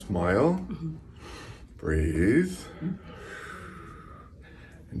Smile. Breathe.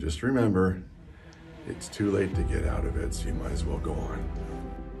 And just remember, it's too late to get out of it, so you might as well go on.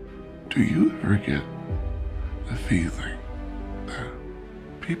 Do you ever get the feeling that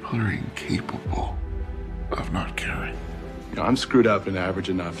people are incapable of not caring? You know, I'm screwed up and average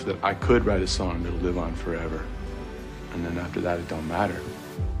enough that I could write a song that'll live on forever. And then after that, it don't matter.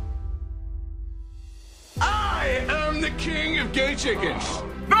 I am the king of gay chickens.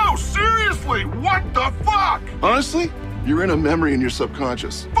 No, seriously, what the fuck? Honestly, you're in a memory in your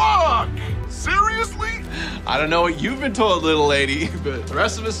subconscious. Fuck! Seriously? I don't know what you've been told, little lady, but the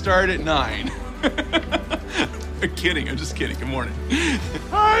rest of us start at 9. I'm kidding. I'm just kidding. Good morning.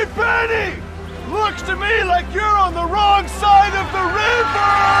 Hey, Benny! Looks to me like you're on the wrong side of the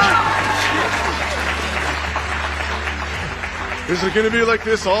river! Is it gonna be like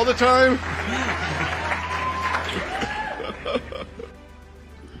this all the time?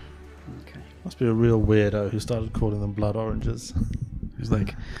 Must be a real weirdo who started calling them blood oranges. He's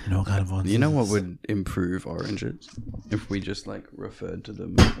like, You know what kind of oranges? you know what would improve oranges? If we just like referred to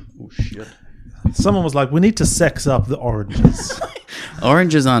them. Oh shit. Someone was like, we need to sex up the oranges.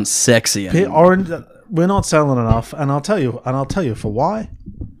 Oranges aren't sexy anymore. We're not selling enough, and I'll tell you for why.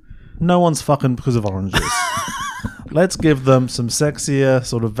 No one's fucking because of oranges. Let's give them some sexier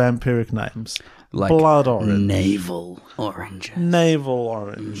sort of vampiric names. Like blood orange. Navel oranges. Navel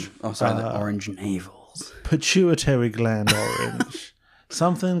orange. Oh, sorry, the orange navels. Pituitary gland orange.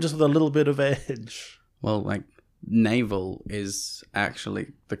 Something just with a little bit of edge. Well, like, navel is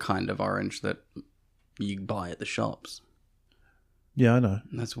actually the kind of orange that you buy at the shops. Yeah, I know.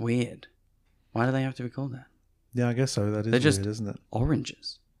 That's weird. Why do they have to be called that? Yeah, I guess so. That is They're just weird, isn't it?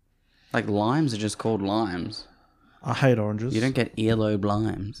 oranges. Like, limes are just called limes. I hate oranges. You don't get earlobe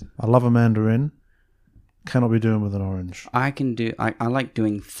limes. I love a mandarin. Cannot be doing with an orange. I like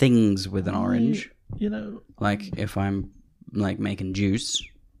doing things with an orange. You know. Like, if I'm, like, making juice,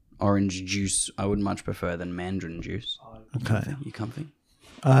 orange juice, I would much prefer than mandarin juice. Okay. You comfy?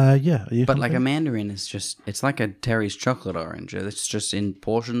 Yeah. But like a mandarin is just, it's like a Terry's chocolate orange. It's just in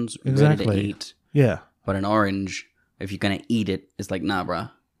portions, Exactly. ready to eat. Yeah. But an orange, if you're going to eat it, it's like, nah,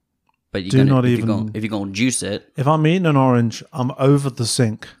 bruh. But Do not if even- you're going to juice it. If I'm eating an orange, I'm over the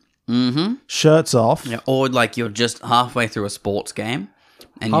sink. Mm-hmm. Shirts off. Yeah, or like you're just halfway through a sports game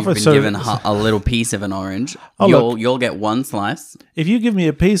and Halfway you've been through- given a little piece of an orange. Oh, You'll get one slice. If you give me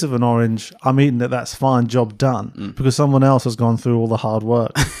a piece of an orange, I'm eating it. That's fine. Job done. Because someone else has gone through all the hard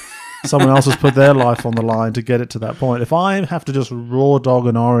work. Someone else has put their life on the line to get it to that point. If I have to just raw dog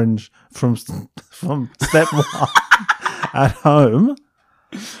an orange from step one at home,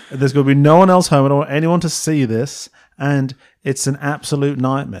 there's going to be no one else home. I don't want anyone to see this, and it's an absolute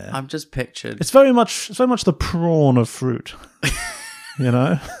nightmare. I've just pictured. It's very much the prawn of fruit. You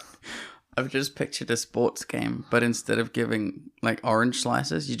know. I've just pictured a sports game, but instead of giving like orange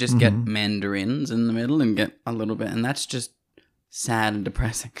slices, you just get mandarins in the middle and get a little bit, and that's just sad and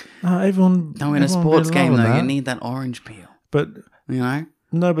depressing. Everyone. No, in a everyone sports be game loving though, that. you need that orange peel. But You know,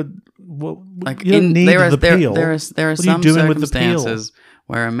 no, but like you don't need the peel. There are What are you some doing with the peel? circumstances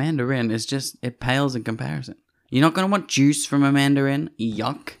where a mandarin is just it pales in comparison. You're not going to want juice from a mandarin.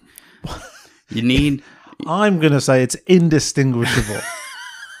 Yuck. You need. I'm going to say it's indistinguishable.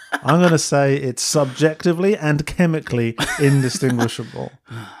 I'm going to say it's subjectively and chemically indistinguishable.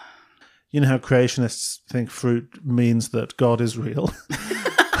 You know how creationists think fruit means that God is real?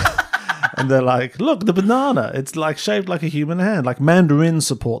 And they're like, look, the banana, it's like shaped like a human hand. Like mandarins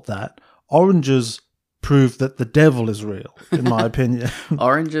support that. Oranges prove that the devil is real, in my opinion.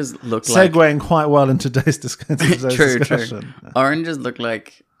 Oranges look like Segueing quite well in today's discussion. True. Oranges look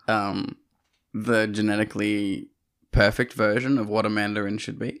like the genetically perfect version of what a mandarin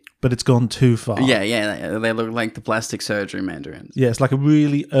should be. But it's gone too far. Yeah, they look like the plastic surgery mandarins. Yeah, it's like a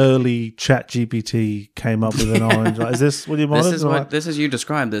really early ChatGPT came up with an orange. Like, is this what you wanted? This is you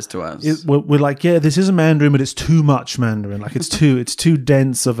described this to us. We're like, yeah, this is a mandarin, but it's too much mandarin. Like it's too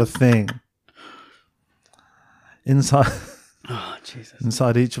dense of a thing. Inside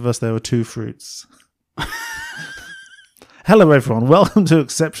each of us, there were two fruits. Hello, everyone. Welcome to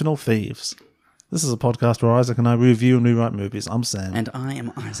Exceptional Thieves. This is a podcast where Isaac and I review and rewrite movies. I'm Sam. And I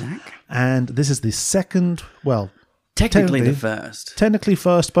am Isaac. And this is the second, well... Technically the first. Technically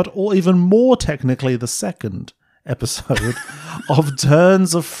first, but or even more technically the second episode of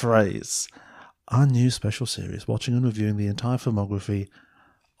Turns of Phrase, our new special series, watching and reviewing the entire filmography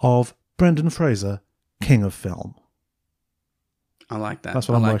of Brendan Fraser, King of Film. I like that. That's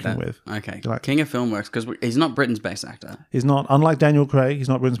what I'm working with. Okay. Like- King of Film works because he's not Britain's best actor. He's not, unlike Daniel Craig, he's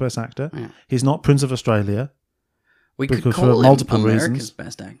not Britain's best actor. Yeah. He's not Prince of Australia. We could because call for him multiple America's reasons.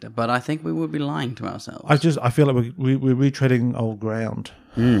 best actor, but I think we would be lying to ourselves. I feel like we're retreading old ground.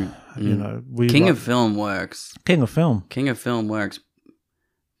 You know, King of Film works. King of Film. King of Film works,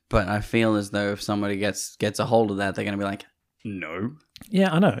 but I feel as though if somebody gets a hold of that, they're going to be like, no.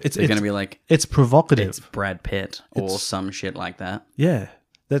 Yeah, I know. They're going to be like, it's provocative. it's Brad Pitt or some shit like that. Yeah,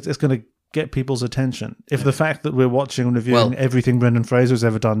 it's going to get people's attention. If the fact that we're watching and reviewing everything Brendan Fraser's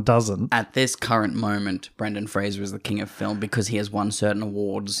ever done doesn't, At this current moment, Brendan Fraser is the king of film because he has won certain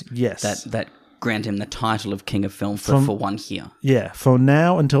awards Yes. that grant him the title of king of film for 1 year. yeah, from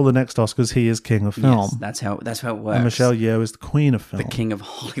now until the next Oscars, he is king of film. Yes, that's how it works. And Michelle Yeoh is the queen of film. the king of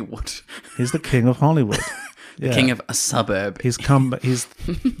Hollywood, He's the king of Hollywood. the king of a suburb. He's come. He's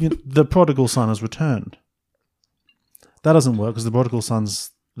the prodigal son has returned. That doesn't work because the prodigal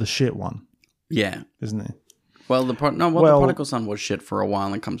son's the shit one, Yeah. isn't he? Well, the prodigal son was shit for a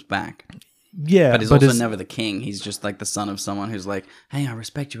while and comes back. Yeah, But he's also it's- never the king. He's just like the son of someone who's like, hey, I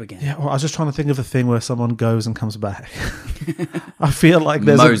respect you again. Yeah, well, I was just trying to think of a thing where someone goes and comes back. I feel like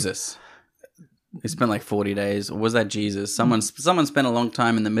there's Moses. He spent like 40 days. Or was that Jesus? Someone spent a long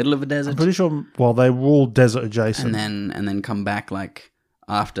time in the middle of a desert I'm pretty sure. Well, they were all desert adjacent. and then come back like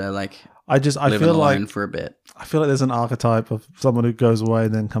after like I living feel alone like for a bit. I feel like there's an archetype of someone who goes away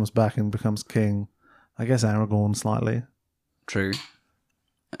and then comes back and becomes king. I guess Aragorn slightly, True.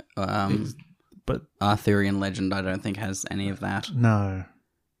 but Arthurian legend, I don't think has any of that. no.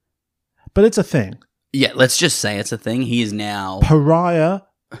 But it's a thing. Yeah, let's just say it's a thing. He is now. Pariah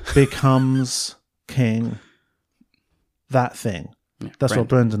becomes king. That thing. That's what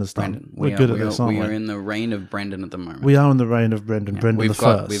Brendan has done. Brendan. We're good at this, aren't we we? are in the reign of Brendan at the moment. We are in the reign of Brendan. Brendan the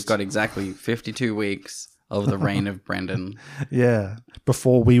first. We've got exactly 52 weeks of the reign of Brendan. Yeah.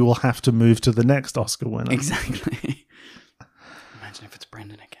 Before we will have to move to the next Oscar winner. Exactly. Imagine if it's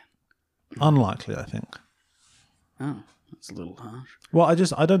Brendan again. Unlikely, I think. Oh, that's a little harsh. Well,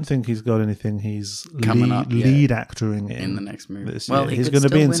 I don't think he's got anything he's Coming lead, up, yeah. lead actoring In the next movie. this Well, year. he He's could going to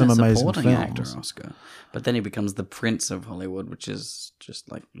still be in win some a amazing supporting films. actor Oscar, but then he becomes the Prince of Hollywood, which is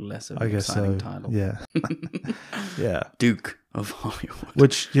just like less of I an guess exciting so. title. Yeah. Yeah. Duke of Hollywood.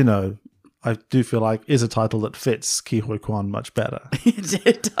 Which, I do feel like is a title that fits Ke Huy Quan much better.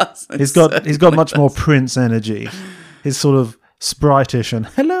 It does. He's got much more Prince energy. He's sort of spritish and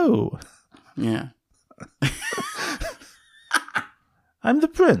hello, Yeah. I'm the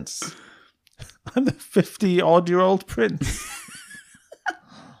prince. I'm the 50-odd-year-old prince.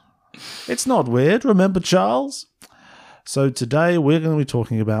 It's not weird, remember Charles? So today we're going to be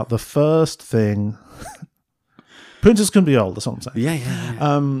talking about the first thing. Princes can be old, that's what I'm saying.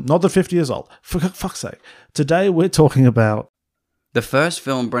 Yeah. Not the 50 years old. For fuck's sake. Today we're talking about The first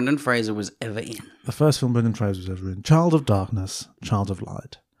film Brendan Fraser was ever in. the first film Brendan Fraser was ever in. Child of Darkness, Child of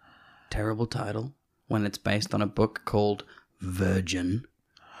Light. Terrible title when it's based on a book called Virgin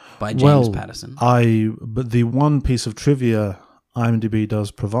by James Patterson. But the one piece of trivia IMDb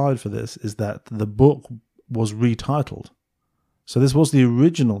does provide for this is that the book was retitled. So this was the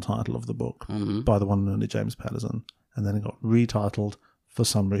original title of the book by the one and only James Patterson, and then it got retitled for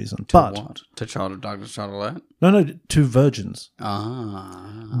some reason. But What? To Child of Darkness, Child of Light? no, to Virgins.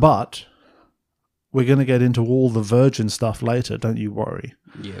 Ah. But we're going to get into all the Virgin stuff later. Don't you worry.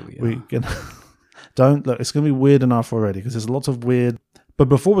 Yeah, we are. We can don't look. It's going to be weird enough already because there's lots of weird. But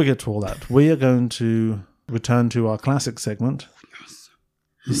before we get to all that, we are going to return to our classic segment.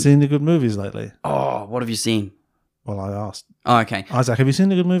 You seen the good movies lately? Oh, what have you seen? Well, I asked Oh, okay. Isaac, have you seen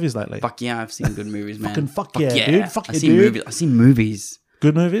the good movies lately? Fuck yeah, I've seen good movies, man. Fucking fuck yeah, dude. Fuck I've yeah, seen dude. movies. I've seen movies.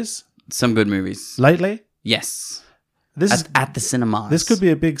 Good movies Some good movies. lately. Yes. This is, At the cinemas. this could be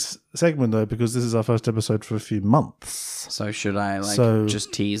a big segment though because this is our first episode for a few months. So should I So-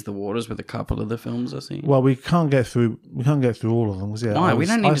 just tease the waters with a couple of the films I've seen? Well, we can't get through all of them. 'Cause, yeah, Why? We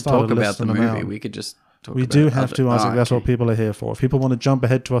don't need to started talk about the listing them movie. out. We could just talk We about do have other- to, Isaac. Oh, That's what okay. people are here for. If people want to jump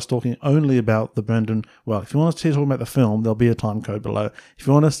ahead to us talking only about the Brendan, well, if you want us to hear talking about the film, there'll be a time code below. If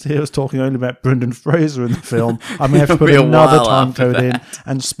you want us to hear us talking only about Brendan Fraser in the film, I may have to It'll put be a another while time after code in. that.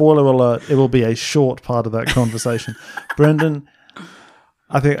 And spoiler alert, it will be a short part of that conversation. Brendan,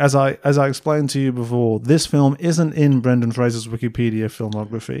 I think as I explained to you before, this film isn't in Brendan Fraser's Wikipedia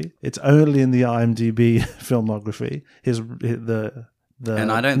filmography. It's only in the IMDb filmography. The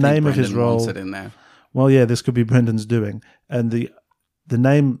And I don't name think of his Brendan role. wants it in there. Well, yeah, this could be Brendan's doing, and the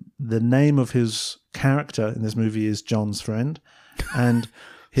name of his character in this movie is John's friend, and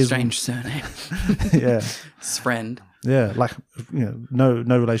his Strange surname. yeah, His friend. yeah, like no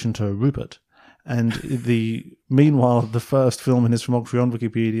relation to Rupert. And meanwhile, the first film in his filmography on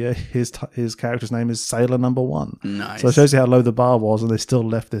Wikipedia, his character's name is Sailor Number 1. Nice. So it shows you how low the bar was, and they still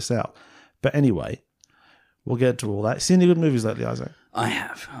left this out. But anyway, We'll get to all that. See any good movies lately, Isaac? I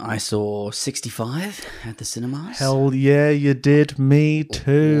have. I saw 65 at the cinemas. Hell yeah, you did. Me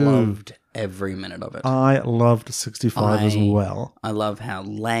too. Loved every minute of it. I loved 65 as well. I love how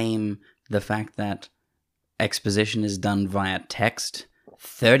lame the fact that exposition is done via text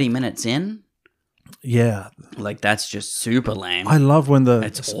 30 minutes in. Yeah. Like, that's just super lame. I love when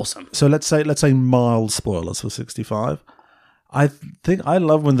It's awesome. So let's say mild spoilers for 65. I think I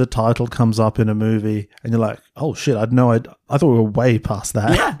love when the title comes up in a movie and you're like, oh shit, I thought we were way past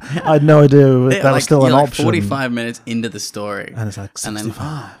that. Yeah. I had no idea that was still an you're option. 45 minutes into the story. And it's like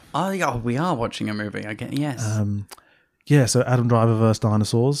 65. Oh, yeah, we are watching a movie. I get, yes. Yeah, so Adam Driver vs.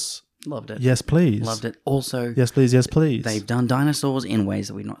 Dinosaurs. Loved it. Yes, please. Loved it. Also, Yes, please. Yes, please. they've done dinosaurs in ways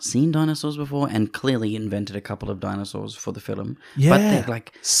that we've not seen dinosaurs before, and clearly invented a couple of dinosaurs for the film. Yeah. But they're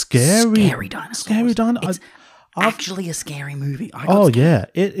like Scary dinosaurs. Scary dinosaurs. It's actually a scary movie. I got Oh,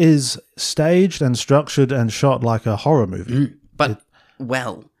 scared. yeah. It is staged and structured and shot like a horror movie. But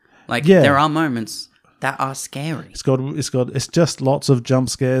like Yeah. there are moments that are scary. It's just lots of jump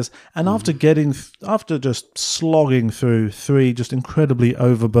scares. And after just slogging through 3 just incredibly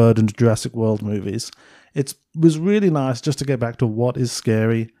overburdened Jurassic World movies, it was really nice just to get back to what is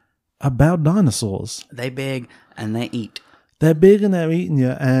scary about dinosaurs. They beg and they eat. They're big and they're eating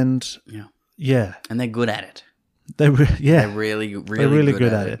you, and yeah, And they're good at it. they're They're really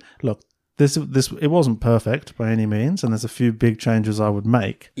good at it. Look, this it wasn't perfect by any means, and there's a few big changes I would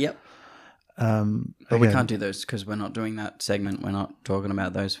make. Yep. But we again, can't do those because we're not doing that segment. We're not talking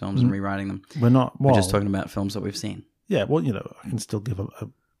about those films and rewriting them. We're not. Well, We're just talking about films that we've seen. Yeah, well, I can still give a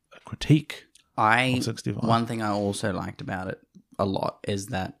critique. One 65. thing I also liked about it a lot is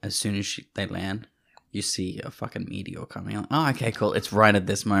that as soon as they land, you see a fucking meteor coming. Like, oh, okay, cool. It's right at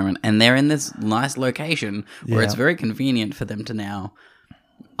this moment. And they're in this nice location where it's very convenient for them to now,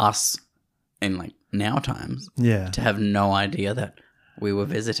 us in like now times, to have no idea that we were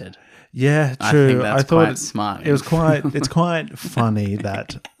visited. Yeah, true. I think that's thought quite smart. It's quite funny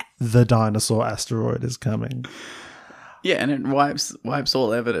that the dinosaur asteroid is coming. Yeah, and it wipes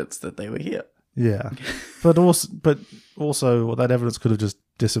all evidence that they were here. Yeah, but also that evidence could have just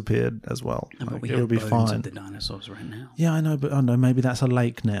disappeared as well. But Like, we it have would be bones fine. of the dinosaurs right now. Yeah, I know, but maybe that's a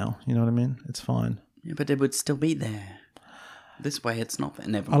lake now. You know what I mean? It's fine. Yeah, but it would still be there. This way, it's not.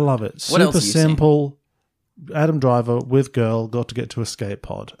 Never I mind. love it. What Super else have you seen? simple. Adam Driver with girl got to get to escape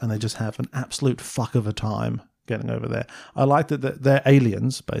pod, and they just have an absolute fuck of a time getting over there. I like that they're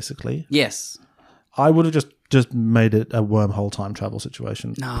aliens, basically. Yes. I would have just made it a wormhole time travel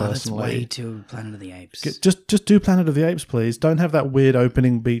situation. No, that's personally. way too Planet of the Apes. Just do Planet of the Apes, please. Don't have that weird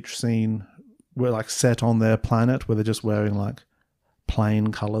opening beach scene where like set on their planet where they're just wearing like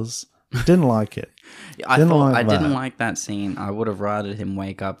plain colors. Didn't like it. I didn't didn't that. like that scene. I would have rather him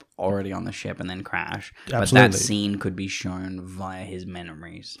wake up already on the ship and then crash. But Absolutely. that scene could be shown via his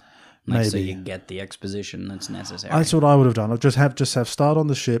memories. Like, so Maybe. you get the exposition that's necessary. That's what I would have done. I'd just have start on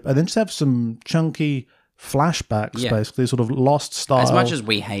the ship and then just have some chunky flashbacks, Yeah. basically, sort of Lost style. As much as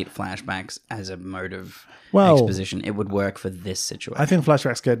we hate flashbacks as a mode of Well, exposition, it would work for this situation. I think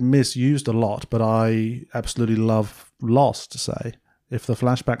flashbacks get misused a lot, but I absolutely love Lost, say. If the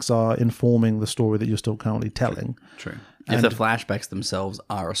flashbacks are informing the story that you're still currently telling. True. If the flashbacks themselves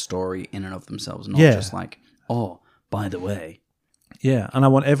are a story in and of themselves, not Yeah. just like, oh, by the way. Yeah, and I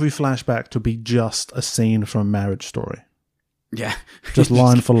want every flashback to be just a scene from Marriage Story. Yeah. Just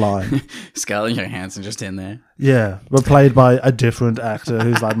line for line. Scarlett Johansson just in there. Yeah, but played by a different actor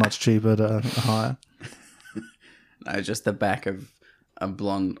who's like much cheaper to hire. No, just the back of a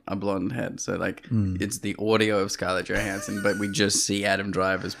blonde head. So like it's the audio of Scarlett Johansson, but we just see Adam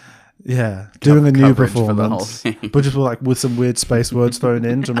Driver's. Yeah, doing a new coverage for the whole performance, thing. but just with some weird space words thrown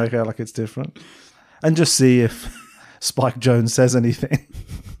in to make it out like it's different, and just see if Spike Jones says anything.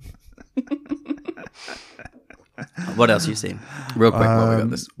 What else you seen? Real quick, while we got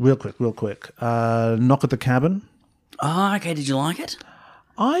this. Real quick. Knock at the Cabin. Oh, okay. Did you like it?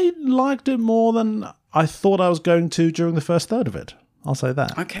 I liked it more than I thought I was going to during the first third of it. I'll say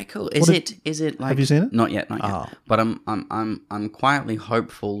that. Okay, cool. Is it like? Have you seen it? Not yet. But I'm quietly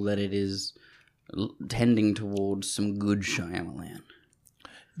hopeful that it is tending towards some good Shyamalan.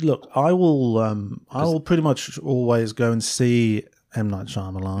 Look, I will pretty much always go and see M. Night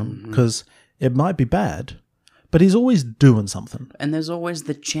Shyamalan because it might be bad, but he's always doing something. And there's always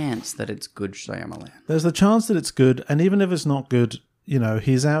the chance that it's good Shyamalan. There's the chance that it's good, and even if it's not good,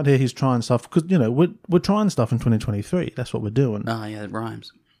 he's out here, he's trying stuff because we're trying stuff in 2023. That's what we're doing. Oh yeah, it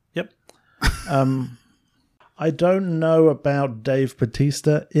rhymes. Yep. I don't know about Dave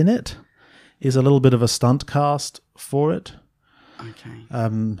Bautista in it. He's a little bit of a stunt cast for it.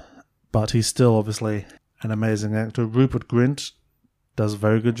 Okay. But he's still obviously an amazing actor. Rupert Grint does a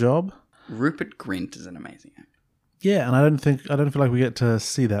very good job. Rupert Grint is an amazing actor. Yeah, and I don't feel like we get to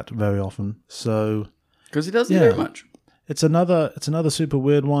see that very often. So Because he doesn't do very much. it's another super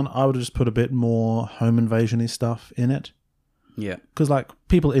weird one. I would just put a bit more home invasion-y stuff in it. Yeah. Because, like,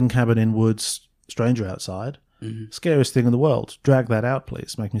 people in cabin in woods, stranger outside, scariest thing in the world. Drag that out,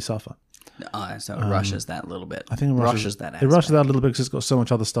 please. Make me suffer. So it rushes that a little bit. I think it rushes that. It rushes that a little bit because it's got so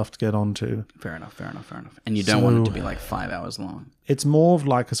much other stuff to get onto. Fair enough. And you don't want it to be like 5 hours long. It's more of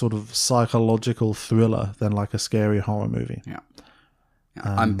like a sort of psychological thriller than like a scary horror movie. Yeah.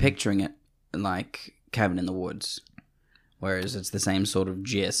 I'm picturing it like Cabin in the Woods, whereas it's the same sort of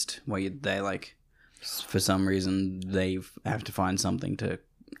gist where they like, for some reason, they have to find something to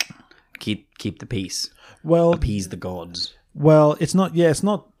keep the peace, appease the gods. Well, it's not. Yeah, it's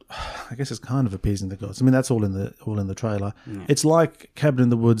not. I guess it's kind of appeasing the gods. I mean, that's all in the trailer. Yeah. It's like Cabin in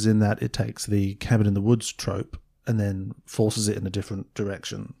the Woods in that it takes the Cabin in the Woods trope and then forces it in a different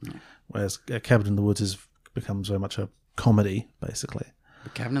direction. Yeah. Whereas Cabin in the Woods becomes very much a comedy, basically.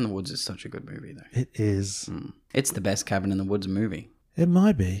 But Cabin in the Woods is such a good movie, though. It is. It's the best Cabin in the Woods movie. It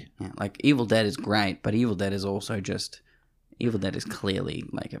might be. Yeah, like Evil Dead is great, but Evil Dead is also Evil Dead is clearly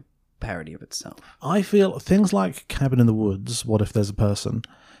like a parody of itself. I feel things like Cabin in the Woods, What If There's a Person,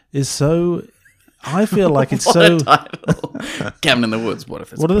 is so... I feel like it's so... title. Cabin in the Woods, What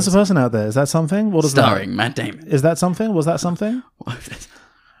If There's What If There's a Person out there? Is that something? What is Starring Matt Damon. Is that something? Was that something? What if there's...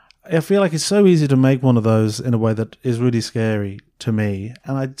 I feel like it's so easy to make one of those in a way that is really scary to me,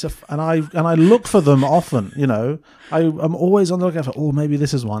 and I look for them often. You know, I'm always on the lookout for maybe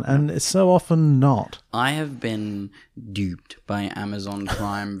this is one, and it's so often not. I have been duped by Amazon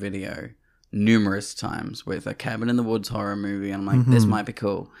Prime Video numerous times with a Cabin in the Woods horror movie, and I'm like, this might be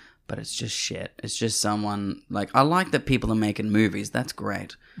cool, but it's just shit. It's just someone like I like that people are making movies. That's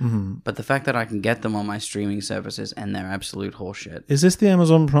great, but the fact that I can get them on my streaming services and they're absolute horseshit. Is this the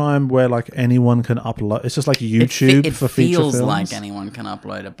Amazon Prime where like anyone can upload? It's just like YouTube for feature films. It feels like anyone can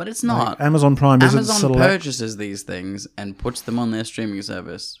upload it, but it's not. Like Amazon Prime isn't Amazon purchases these things and puts them on their streaming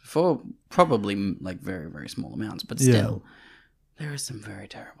service for probably like very, very small amounts, but still, there are some very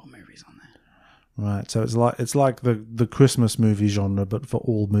terrible movies on there. Right, so it's like the Christmas movie genre, but for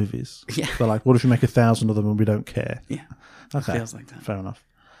all movies. Yeah. But like, what if we make 1,000 of them and we don't care? Yeah. Okay. It feels like that. Fair enough.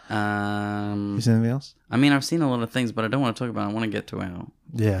 You seen anything else? I mean, I've seen a lot of things, but I don't want to talk about it. I want to get to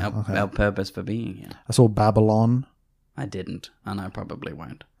our purpose for being here. I saw Babylon. I didn't, and I probably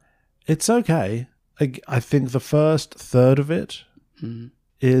won't. It's okay. I think the first third of it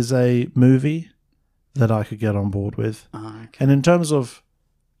is a movie that I could get on board with. Okay. And in terms of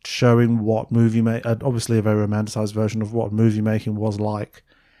showing what movie obviously a very romanticized version of what movie making was like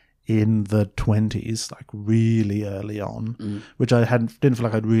in the 20s, like really early on, which I didn't feel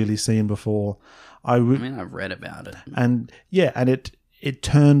like I'd really seen before. I mean, I've read about it, and it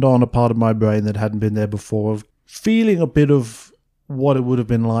turned on a part of my brain that hadn't been there before, of feeling a bit of what it would have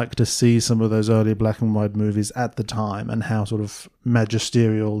been like to see some of those early black and white movies at the time, and how sort of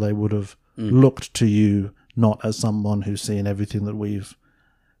magisterial they would have looked to you, not as someone who's seen everything that we've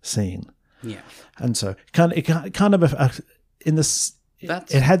seen. Yeah. And so it had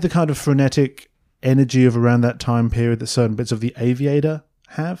the kind of frenetic energy of around that time period that certain bits of The Aviator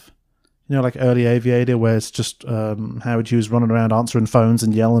have. You know, like early Aviator, where it's just Howard Hughes running around answering phones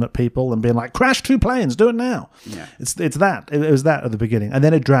and yelling at people and being like, "Crash 2 planes, do it now." Yeah. It's that. It was that at the beginning. And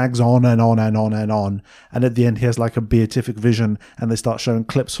then it drags on and on and on and on. And at the end, he has like a beatific vision, and they start showing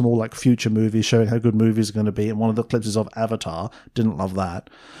clips from all like future movies, showing how good movies are going to be. And one of the clips is of Avatar. Didn't love that.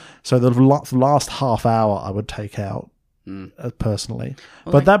 So the last half hour I would take out personally.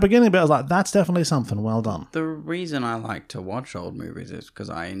 Well, but that beginning bit, I was like, that's definitely something. Well done. The reason I like to watch old movies is because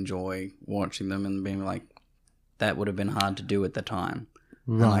I enjoy watching them and being like, that would have been hard to do at the time.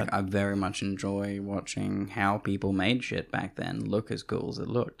 Right. And like, I very much enjoy watching how people made shit back then look as cool as it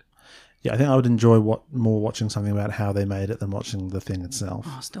looked. Yeah, I think I would enjoy more watching something about how they made it than watching the thing itself.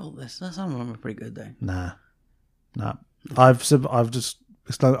 Oh, still, some of them are pretty good though. Nah. I've just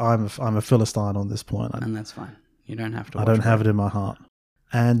I'm a Philistine on this point. And that's fine. You don't have to. I don't have it in my heart.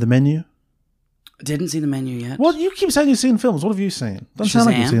 And The Menu? Didn't see The Menu yet. Well, you keep saying you've seen films. What have you seen? Don't sound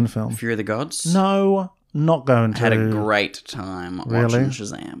like you've seen a film. Fear of the Gods? No, not going to. I had a great time watching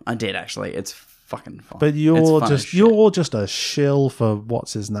Shazam. I did actually. It's fucking fun. But you're just a shill for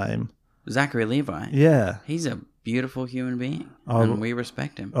what's his name? Zachary Levi. Yeah. He's a beautiful human being, and we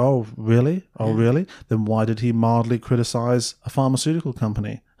respect him. Oh, really? Oh, really? Then why did he mildly criticize a pharmaceutical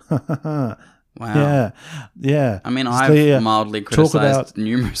company? Wow. Yeah. I mean, I've mildly criticized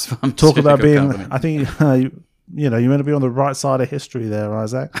numerous pharmaceutical companies. I think, you're meant to be on the right side of history there,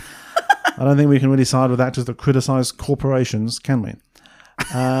 Isaac. I don't think we can really side with actors that criticize corporations, can we?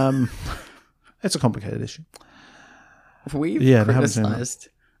 It's a complicated issue. We've Yeah, I haven't seen criticized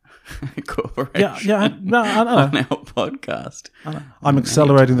corporations Yeah, no, I know. on our podcast. I'm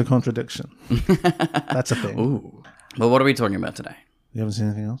accelerating the contradiction. That's a thing. Ooh. But what are we talking about today? You haven't seen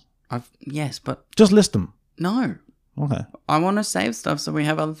anything else? Yes, but Just list them. no. Okay. I want to save stuff so we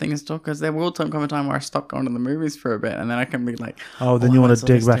have other things to talk, because there will come a time where I stop going to the movies for a bit, and then I can be like, Oh, then you want to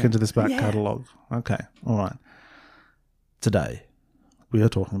dig this back too. into this back Yeah. catalogue. Okay. All right. Today, we are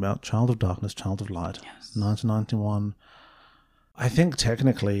talking about Child of Darkness, Child of Light. Yes. 1991. I think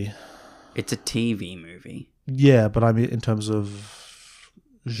technically, It's a TV movie. yeah, but I mean in terms of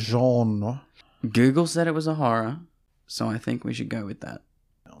genre. Google said it was a horror, so I think we should go with that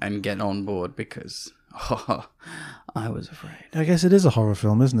and get on board, because I was afraid. I guess it is a horror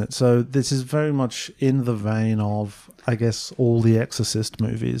film, isn't it? So this is very much in the vein of, I guess, all the Exorcist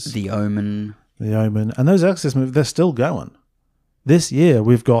movies. The Omen. The Omen. And those Exorcist movies, they're still going. This year,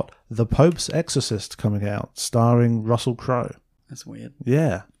 we've got The Pope's Exorcist coming out, starring Russell Crowe. That's weird.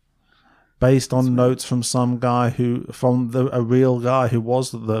 Yeah. Based on notes from some guy a real guy who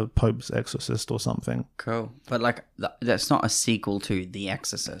was the Pope's Exorcist or something. Cool. But like, that's not a sequel to The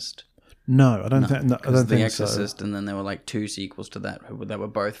Exorcist. No, I don't think. No, I don't The think Exorcist, and then there were like 2 sequels to that that were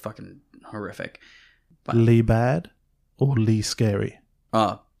both fucking horrific. so. Lee Bad or Lee Scary?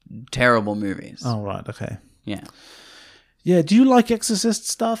 Oh, terrible movies. Oh, right. Okay. Yeah. Yeah. Do you like Exorcist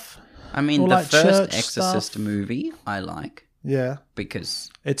stuff? I mean, Or the like first church Exorcist stuff? movie I like, Yeah. because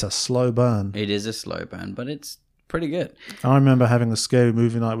It's a slow burn. it is a slow burn, but it's pretty good. I remember having a scary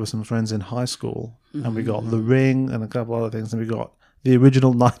movie night with some friends in high school, and we got The Ring and a couple other things, and we got the original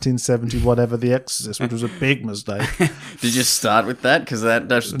 1970 whatever The Exorcist, which was a big mistake. Did you start with that? Because that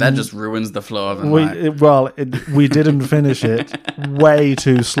just ruins the flow of a night. We didn't finish it. Way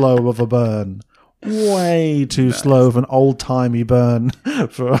too slow of a burn. Way too slow of an old-timey burn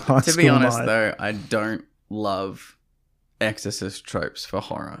for a high school To be honest, night. though, I don't love Exorcist tropes for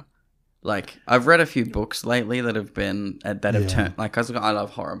horror. Like, I've read a few books lately that have been turned, like, 'cause I love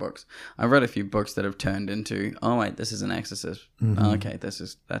horror books. I've read a few books that have turned into, oh wait, this is an Exorcist. Oh, okay,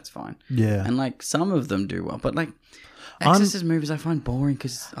 that's fine. Yeah. And like, some of them do well, but like, Exorcist movies I find boring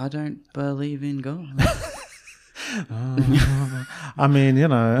because I don't believe in God. I mean, you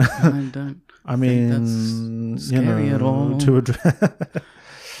know, I don't. I think mean, that's you scary know, at all. to address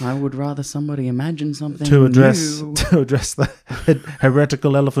I would rather somebody imagine something to address new. the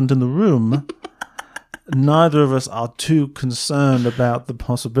heretical elephant in the room. Neither of us are too concerned about the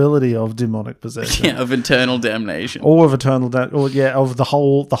possibility of demonic possession. Yeah, of eternal damnation. Or of eternal death, or of the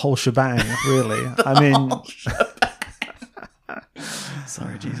whole shebang, really. I mean,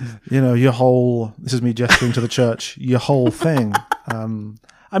 Sorry, Jesus. you know, your whole. This is me gesturing to the church. Your whole thing.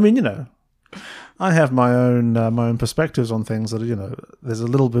 I mean, you know, I have my own perspectives on things that, you know, there's a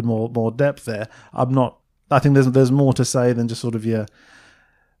little bit more depth there. I think there's more to say than just sort of your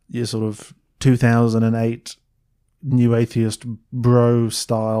sort of 2008 new atheist bro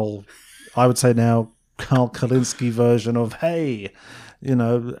style. I would say now Carl Kalinske version of, hey, you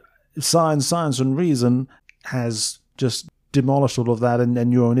know, science and reason has just demolished all of that,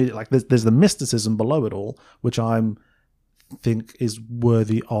 and you're an idiot. Like there's the mysticism below it all, which I'm think is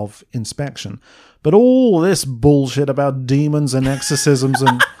worthy of inspection. But all this bullshit about demons and exorcisms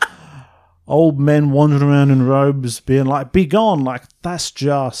and old men wandering around in robes being like, be gone, like that's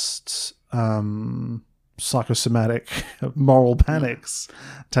just psychosomatic moral panics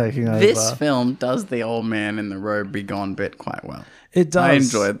taking over. This film does the old man in the robe be gone bit quite well. It does. I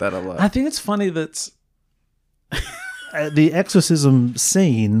enjoyed that a lot. I think it's funny that the exorcism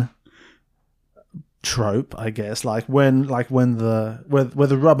scene trope, I guess, like when the where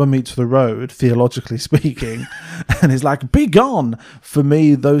the rubber meets the road, theologically speaking, and he's like, be gone. For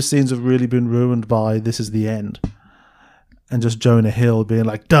me, those scenes have really been ruined by This Is the End. And just Jonah Hill being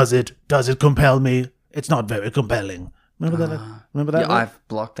like, does it compel me? It's not very compelling. Remember that? Remember that? Yeah, I've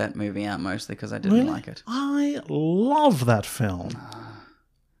blocked that movie out mostly because I didn't Really? like it. I love that film.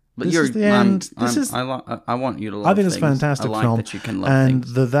 But This is the end. I want you to love I think it's a things. fantastic I like film. that you can love And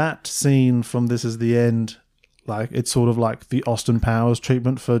things. that scene from This Is the End, like it's sort of like the Austin Powers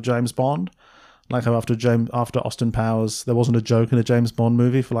treatment for James Bond. Like how after Austin Powers, there wasn't a joke in a James Bond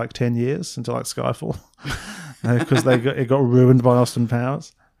movie for like 10 years until like Skyfall, because it got ruined by Austin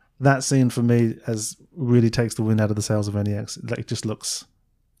Powers. That scene for me really takes the wind out of the sails of any X. Like it just looks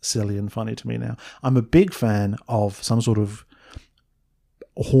silly and funny to me now. I'm a big fan of some sort of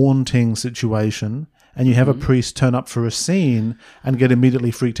haunting situation and you have a priest turn up for a scene and get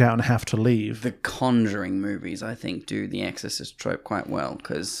immediately freaked out and have to leave. The Conjuring movies, I think, do the Exorcist trope quite well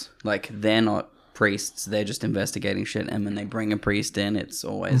because, like, they're not priests; they're just investigating shit. And when they bring a priest in, it's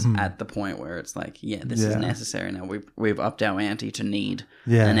always at the point where it's like, this is necessary now. We've upped our ante to need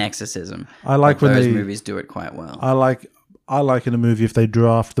an exorcism. I like when those they- movies do it quite well. I like in a movie if they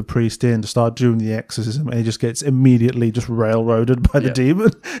draft the priest in to start doing the exorcism and he just gets immediately just railroaded by the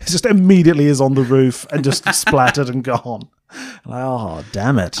demon. It just immediately is on the roof and just splattered and gone. Like, oh,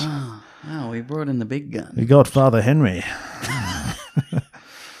 damn it. Oh, we brought in the big gun. We got Father Henry.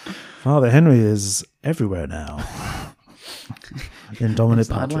 Father Henry is everywhere now. In Dominic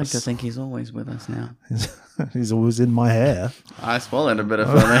I'd like Patris. to think he's always with us now. He's always in my hair. I swallowed a bit of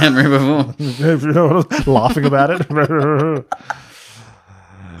Father Henry before. Laughing about it.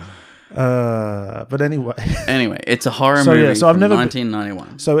 But anyway. Anyway, it's a horror So, movie yeah, so I've from never-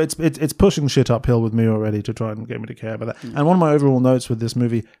 1991. So it's pushing shit uphill with me already to try and get me to care about that. And one of my overall notes with this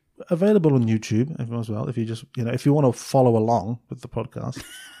movie, available on YouTube as well, if you just if you want to follow along with the podcast,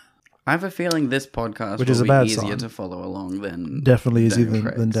 I have a feeling this podcast Which will is a be bad easier sign. to follow along than definitely easier Daniel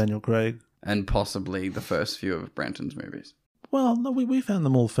than Craig's. Daniel Craig. And possibly the first few of Brenton's movies. Well, no, we found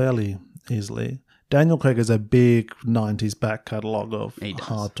them all fairly easily. Daniel Craig has a big 90s back catalogue of He does.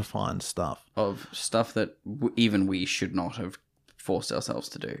 hard to find stuff, Of stuff that even we should not have forced ourselves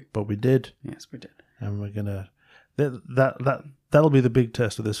to do. but we did, Yes, we did. and we're gonna. That'll be the big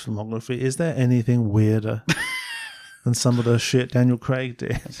test of this filmography. Is there anything weirder than some of the shit Daniel Craig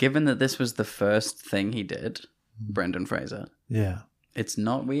did? Given that this was the first thing he did, Brendan Fraser, Yeah. it's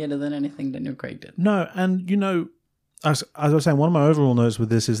not weirder than anything Daniel Craig did. No, and as I was saying, one of my overall notes with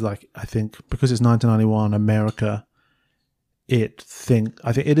this is like, I think because it's 1991 America, I think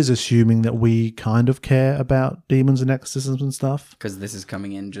it is assuming that we kind of care about demons and exorcisms and stuff. Because this is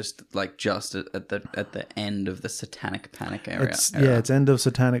coming in just at the end of the Satanic Panic era. It's end of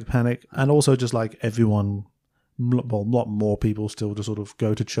Satanic Panic, and also just like everyone, well, a lot more people still just sort of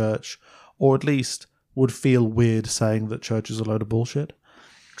go to church, or at least would feel weird saying that church is a load of bullshit.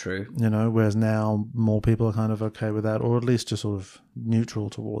 True. Whereas now more people are kind of okay with that, or at least just sort of neutral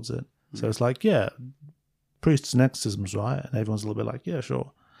towards it. So it's like, yeah, priests and exorcisms, right? And everyone's a little bit like, yeah,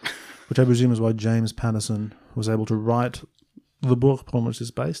 sure. Which I presume is why James Patterson was able to write the book upon which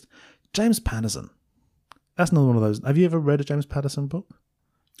it's based. James Patterson. That's another one of those. Have you ever read a James Patterson book?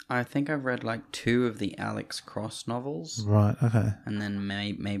 I think I've read like 2 of the Alex Cross novels, Right, okay. and then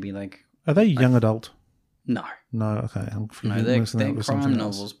maybe like Are they young adult? no, No, okay. I'm they're mixing that with crime something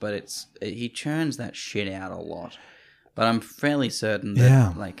else. novels, but he churns that shit out a lot. But I'm fairly certain that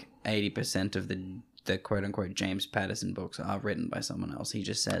Yeah. like 80% of the quote unquote James Patterson books are written by someone else. He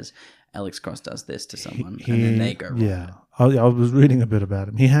just says Alex Cross does this to someone, and then they go wrong. Yeah. I was reading a bit about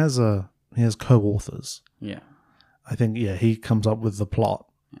him. He has co-authors. Yeah. I think, yeah, he comes up with the plot.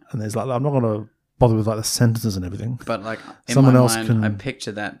 And there's like, I'm not going to bother with like the sentences and everything. But like in Someone my else mind, can- I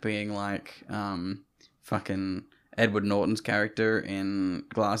picture that being like fucking Edward Norton's character in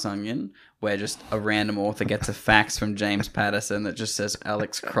Glass Onion, where just a random author gets a fax from James Patterson that just says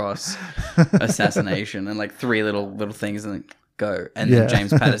Alex Cross assassination and like 3 little things and then go. And then Yeah.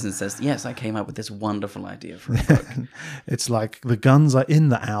 James Patterson says, "Yes, I came up with this wonderful idea for a book." It's like the guns are in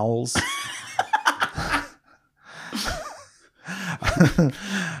the owls.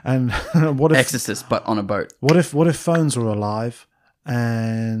 And what if Exorcist, but on a boat. what if phones were alive?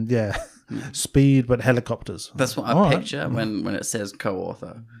 And yeah, speed but helicopters. That's what I All right. picture when it says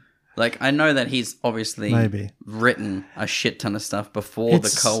co-author. Like, I know that he's obviously Maybe. written a shit ton of stuff before the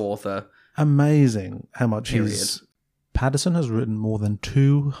It's- co-author. Amazing how much Period. Patterson has written more than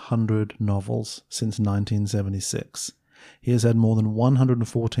 200 novels since 1976. He has had more than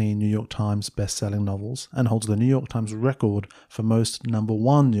 114 New York Times best-selling novels and holds the New York Times record for most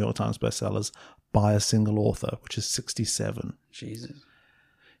 #1 New York Times bestsellers by a single author, which is 67. Jesus.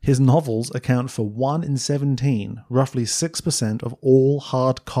 His novels account for 1 in 17, roughly 6% of all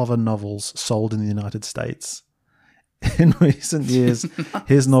hardcover novels sold in the United States. In recent years,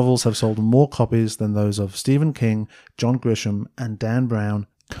 his novels have sold more copies than those of Stephen King, John Grisham, and Dan Brown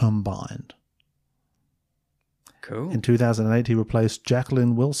combined. Cool. In 2008, he replaced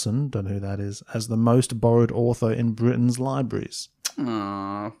Jacqueline Wilson, don't know who that is, as the most borrowed author in Britain's libraries.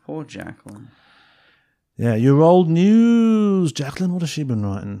 Aw, poor Jacqueline. Yeah, your old news. Jacqueline, what has she been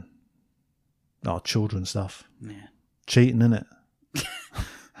writing? Oh, children's stuff. Yeah. Cheating, innit?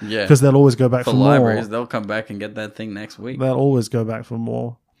 Yeah. Because they'll always go back For for libraries, more. they'll come back and get that thing next week. They'll always go back for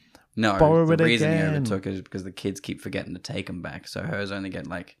more. No, borrow the it reason he again. overtook it is because the kids keep forgetting to take them back. So hers only get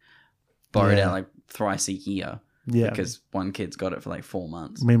like borrowed Yeah. out like thrice a year. Yeah. Because one kid's got it for like 4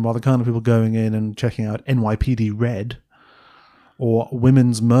 months. Meanwhile, the kind of people going in and checking out NYPD Red or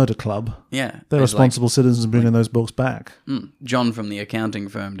Women's Murder Club, Yeah. they're it's responsible citizens bringing those books back. John from the accounting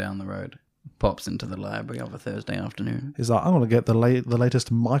firm down the road pops into the library of a Thursday afternoon. He's like, I'm going to get the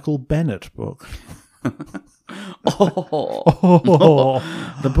latest Michael Bennett book. Oh,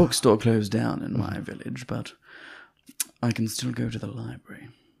 the bookstore closed down in my village, but I can still go to the library.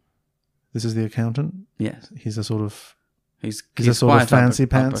 This is the accountant? Yes, He's a sort of... he's a sort of quite fancy upper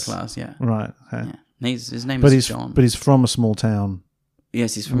pants? class. Yeah, Right, okay. yeah. His name But is he's John. but he's from a small town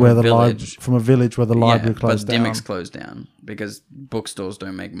Yes, he's from where a the village. from a village where the library closed but down. Dimmock's closed down because bookstores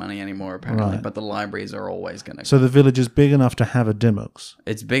don't make money anymore, apparently. Right. But the libraries are always going to. So the village is big enough to have a Dimmock's,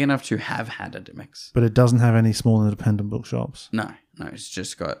 It's big enough to have had a Dimmock's. but it doesn't have any small independent bookshops. No, it's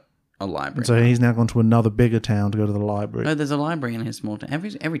just got a library. So he's now gone to another bigger town to go to the library. No, there's a library in his small town.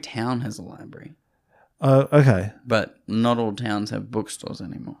 Every town has a library, Okay, but not all towns have bookstores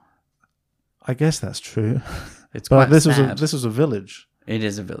anymore. I guess that's true. It's But quite this sad. was a village. It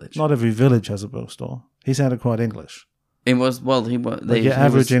is a village. Not every village has a bookstore. He sounded quite English. It was he was Like your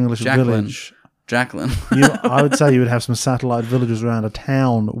average English village. Jacqueline. I would say you would have some satellite villages around a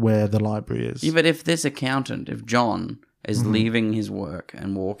town where the library is. Yeah, but if this accountant, if John is Mm-hmm. leaving his work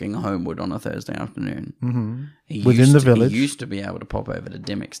and walking homeward on a Thursday afternoon, he Within used the to- village. he used to be able to pop over to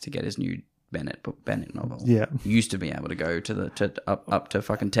Dimmock's to get his new Bennett novel. Yeah. He used to be able to go to up to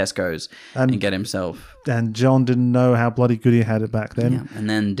fucking Tesco's and get himself. And John didn't know how bloody good he had it back then. Yeah, and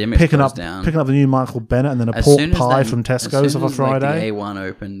then Dimmock's Picking goes up down. the new Michael Bennett and then a As pork soon as pie they- from as Tesco's soon of a as, like, Friday. the A1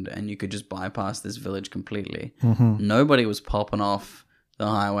 opened and you could just bypass this village completely. Mm-hmm. Nobody was popping off the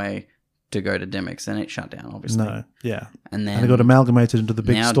highway to go to Dimmock's, and it shut down, obviously. No, yeah. And then And it got amalgamated into the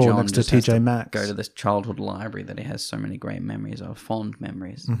big now store John next to just has TJ Maxx. Go to this childhood library that he has so many great memories of, fond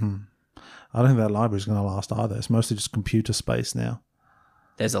memories. Mm-hmm. I don't think that library's going to last either. It's mostly just computer space now.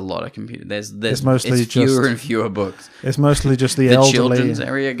 There's a lot of computer. The's mostly it's fewer just- and fewer books. It's mostly just the, The elderly. children's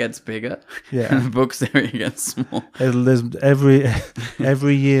area gets bigger. Yeah. And the books area gets small. There's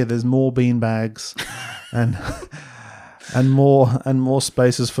every year there's more beanbags and more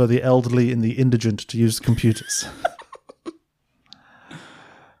spaces for the elderly and the indigent to use computers.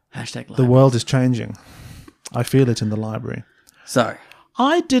 Hashtag The library. world is changing. I feel it in the library. So,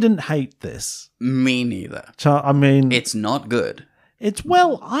 I didn't hate this. me neither. I mean, It's not good.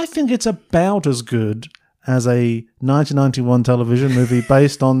 I think it's about as good as a 1991 television movie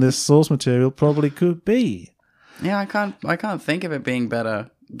based on this source material probably could be. Yeah, I can't think of it being better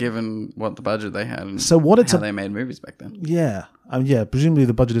given what the budget they had and So what it's how a- they made movies back then. Yeah. Presumably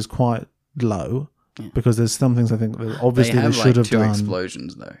the budget is quite low because there's some things I think that obviously They they, have should like have two done.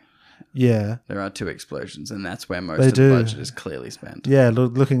 explosions though. Yeah. There are two explosions, and that's where most They of do. the budget is clearly spent. Yeah,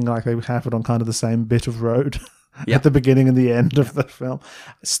 looking like they happened on kind of the same bit of road Yeah. at the beginning and the end of the film.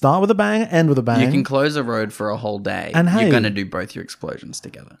 Start with a bang, end with a bang. You can close a road for a whole day, And hey- you're going to do both your explosions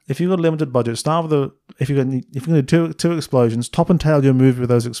together. If you've got a limited budget, start with if you're going to do two explosions, top and tail your movie with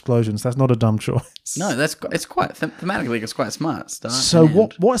those explosions. That's not a dumb choice. No, it's quite thematically, it's quite smart. Start So and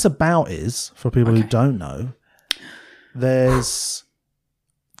end. what it's about is, for people who don't know, there's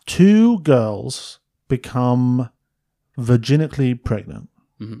two girls become virginically pregnant.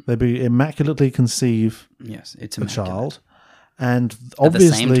 Mm-hmm. They be immaculately conceive Yes, it's a immaculate. child, and At the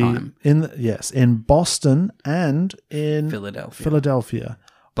same obviously time. in Boston and in Philadelphia. Philadelphia.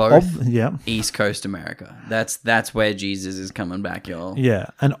 Both Yeah, East Coast America. That's where Jesus is coming back, y'all. yeah,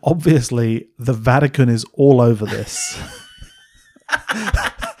 and obviously the Vatican is all over this.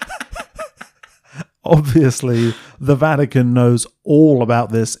 Obviously, the Vatican knows all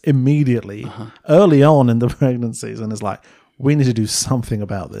about this immediately, early on in the pregnancies, and is like, we need to do something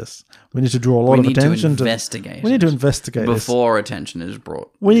about this. We need to draw a lot We of need to attention investigate We need to it investigate this. before attention is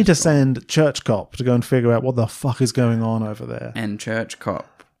brought. We need to send Church Cop to go and figure out what the fuck is going on over there. And Church Cop 1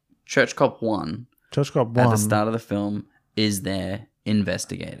 Church Cop at 1, the start of the film is there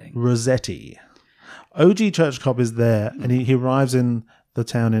investigating. Rossetti. OG Church Cop is there, and he arrives in the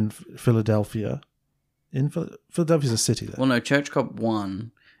town in Philadelphia. Philadelphia's a city there. Well, no, Church Cop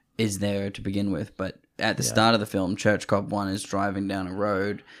 1 is there to begin with, but at the start of the film, Church Cop 1 is driving down a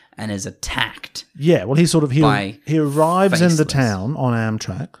road and is attacked. Yeah, well, he by arrives in the faceless. town on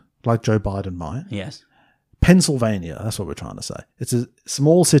Amtrak, like Joe Biden might. Yes, Pennsylvania, that's what we're trying to say. It's a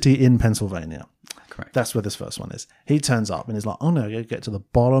small city in Pennsylvania. correct. That's where this first one is. He turns up and he's like, oh no, you get to the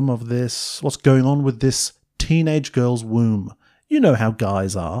bottom of this. What's going on with this teenage girl's womb? You know how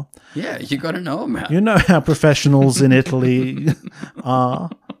guys are. Yeah, you got to know about it. You know how professionals in Italy are.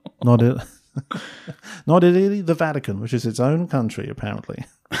 Not Italy, the Vatican, which is its own country, apparently.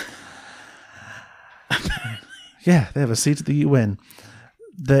 Yeah, they have a seat at the UN.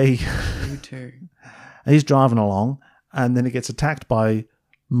 They. You too. He's driving along, and then he gets attacked by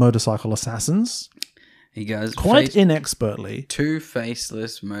motorcycle assassins. He goes Quite inexpertly. Two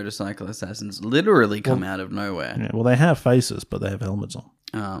faceless motorcycle assassins literally come out of nowhere. Yeah, well, they have faces, but they have helmets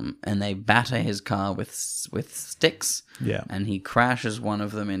on. And they batter his car with sticks. Yeah. And he crashes one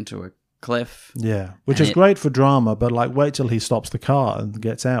of them into a cliff. Yeah, which And is great for drama, but like wait till he stops the car and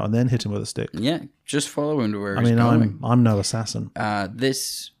gets out and then hit him with a stick. Yeah, just follow him to where I he's mean, going. I'm no assassin.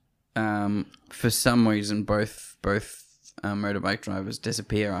 This, for some reason, both motorbike drivers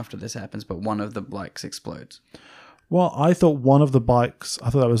disappear after this happens, but one of the bikes explodes. Well, I thought one of the bikes, I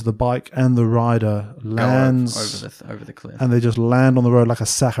thought that was the bike and the rider lands over the cliff. and they just land on the road like a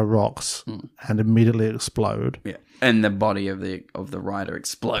sack of rocks and immediately explode. Yeah, and the body of the rider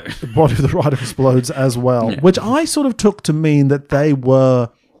explodes. The body of the rider explodes as well, which I sort of took to mean that they were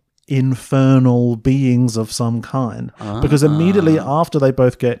infernal beings of some kind, because immediately after they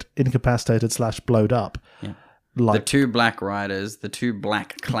both get incapacitated / blowed up, like The two black riders, the two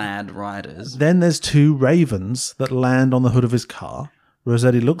black-clad riders. then there's two ravens that land on the hood of his car.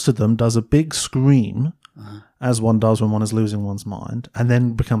 Rossetti looks at them, does a big scream, as one does when one is losing one's mind, and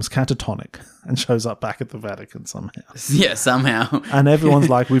then becomes catatonic and shows up back at the Vatican somehow. Yeah, somehow. And everyone's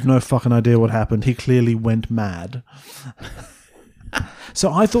like, we've no fucking idea what happened. He clearly went mad.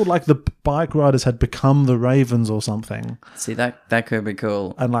 So I thought like the bike riders had become the ravens or something, See, that could be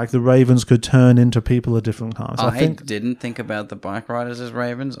cool. and like the ravens could turn into people at different times. I think didn't think about the bike riders as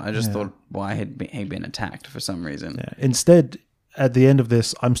ravens. I just thought why had he been attacked for some reason. yeah. Instead, at the end of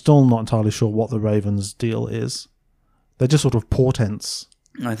this, I'm still not entirely sure what the ravens' deal is. They're just sort of portents.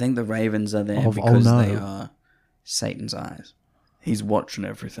 I think the ravens are there Of, oh, because no. they are Satan's eyes. He's watching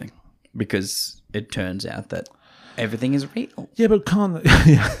everything because it turns out that everything is real. Yeah, but can't...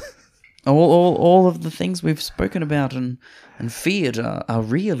 yeah. All of the things we've spoken about and feared are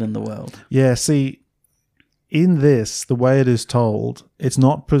real in the world. Yeah, see, in this, the way it is told, it's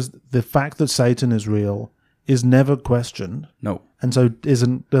not... the fact that Satan is real is never questioned, No. and so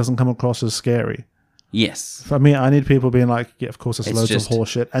doesn't come across as scary. Yes. For me, I need people being like, yeah, of course, it's loads of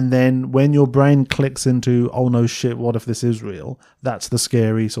horseshit. And then when your brain clicks into, oh no shit, what if this is real? That's the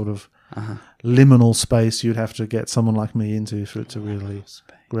scary sort of liminal space you'd have to get someone like me into for it to really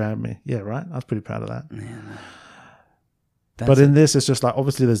grab me. Yeah, right? I was pretty proud of that. But in this, it's just like,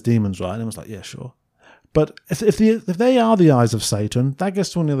 obviously there's demons, right? And it was like, yeah, sure. But if they are the eyes of Satan, that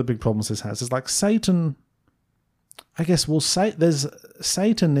gets to one of the other big problems this has. It's like Satan... I guess we'll say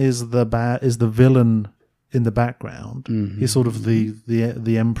Satan is the villain in the background. Mm-hmm. He's sort of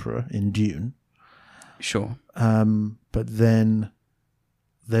the emperor in Dune. Sure. But then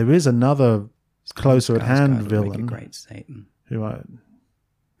there is another closer at hand Skarsgård would villain. make a great Satan.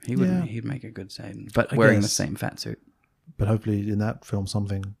 Yeah. He'd make a good Satan, but wearing the same fat suit. But hopefully in that film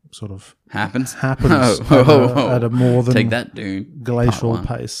something sort of Happens at a more than take that, dude. glacial Part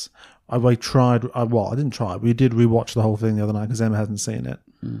one. pace. I didn't try. We did rewatch the whole thing the other night because Emma hasn't seen it.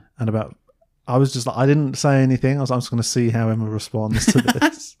 And I was just like, I didn't say anything. I'm just going to see how Emma responds to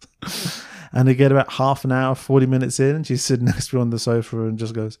this. And they get about half an hour, 40 minutes in, and she's sitting next to me on the sofa and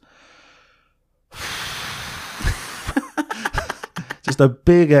just goes, just a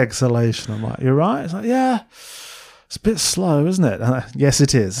big exhalation. I'm like, you're right? It's like, yeah, it's a bit slow, isn't it? Yes,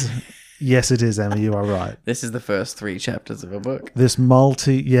 it is. Yes, it is, Emma. You are right. This is the first 3 chapters of a book. This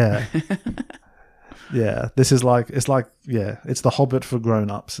yeah. This is like, it's the Hobbit for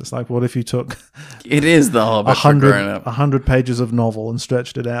grown-ups. It's like, what if you took It is the Hobbit for grown up. 100 pages of novel and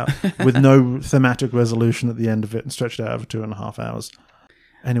stretched it out with no thematic resolution at the end of it and stretched it out over 2.5 hours?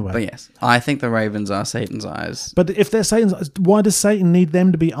 Anyway. But yes, I think the ravens are Satan's eyes. But if they're Satan's eyes, why does Satan need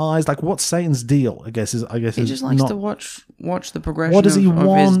them to be eyes? Like, what's Satan's deal? I guess He is just likes not, to watch the progression What does he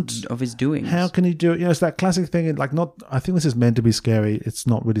want? of his doings. How can he do it? It's that classic thing. Like, not. I think this is meant to be scary. It's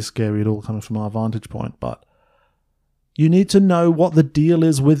not really scary at all, coming from our vantage point. But you need to know what the deal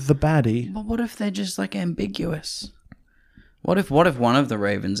is with the baddie. But what if they're just like ambiguous? What if one of the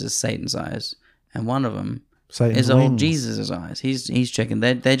ravens is Satan's eyes and one of them Satan's is old wings. Jesus' eyes? He's checking.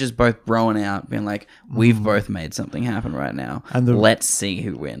 They're just both broing out, being like, we've both made something happen right now. And let's see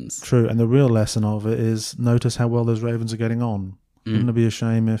who wins. True, and the real lesson of it is notice how well those ravens are getting on. Wouldn't it be a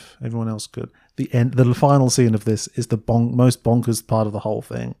shame if everyone else could? The final scene of this is the most bonkers part of the whole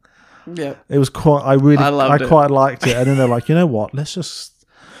thing. Yeah, It was quite. I it. quite liked it, and then they're like, you know what? Let's just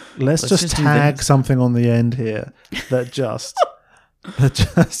just do tag this. something on the end here that just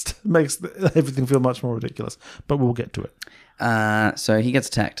makes everything feel much more ridiculous. But we'll get to it. So he gets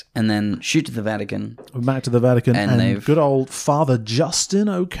attacked and then shoot to the Vatican. We're back to the Vatican, And and they've- good old Father Justin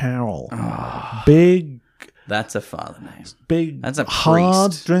O'Carroll, big That's a father name. Big, That's a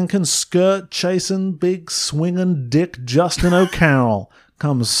hard priest. drinking, skirt chasing, big swinging dick Justin O'Carroll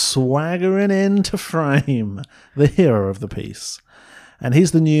comes swaggering into frame, the hero of the piece. And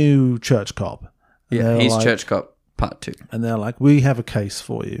he's the new church cop. And Yeah, they're he's like- Church Cop Part 2. And they're like, we have a case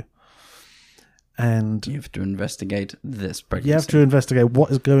for you. And You have to investigate this pregnancy. you have to investigate what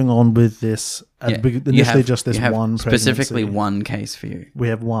is going on with this. Yeah, Initially, just this you have one specifically pregnancy. one case for you. We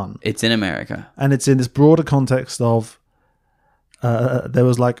have one. It's in America. And it's in this broader context of there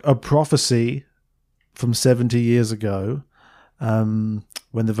was like a prophecy from 70 years ago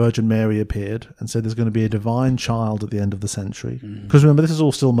when the Virgin Mary appeared and said there's going to be a divine child at the end of the century. Because remember, this is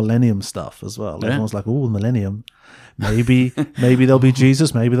all still millennium stuff as well. Yeah. Everyone's like, oh, millennium. Maybe there'll be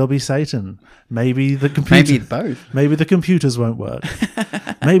Jesus. Maybe there'll be Satan. Maybe the computer. Maybe both. Maybe the computers won't work.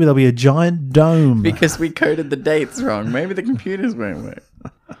 Maybe there'll be a giant dome. Because we coded the dates wrong. Maybe the computers won't work.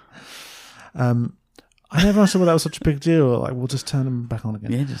 I never understood why that was such a big deal. Like, we'll just turn them back on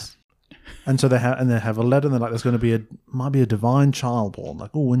again. Yeah, just And so they have a letter, and they're like, "There's going to be might be a divine child born."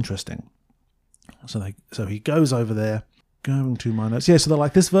 Like, oh, interesting. So he goes over there, going to my notes. Yeah, so they're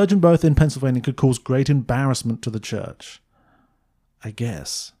like, this virgin birth in Pennsylvania could cause great embarrassment to the church. I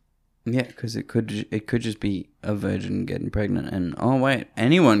guess. yeah, because it could just be a virgin getting pregnant, and oh wait,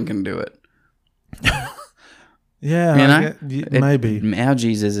 anyone can do it. Yeah, You I know, get- maybe. Our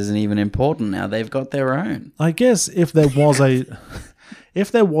Jesus isn't even important now. They've got their own. I guess if there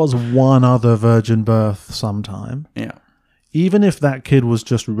was one other virgin birth sometime, Yeah. even if that kid was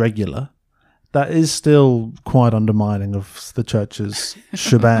just regular, that is still quite undermining of the church's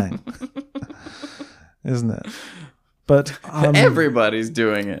shebang, isn't it? But Everybody's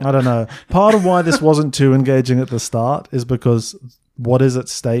doing it. I don't know. Part of why this wasn't too engaging at the start is because what is at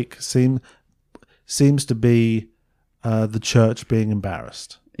stake seems to be the church being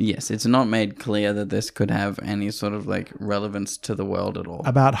embarrassed. Yes, it's not made clear that this could have any sort of like relevance to the world at all.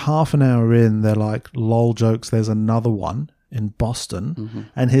 About half an hour in, they're like, lol jokes, there's another one in Boston.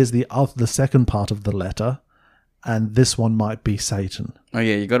 And here's the second part of the letter. And this one might be Satan. Oh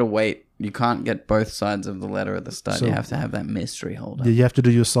yeah, you got to wait. You can't get both sides of the letter at the start. So- you have to have that mystery hold up. You have to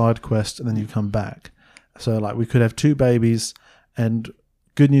do your side quest and then you come back. So like we could have two babies and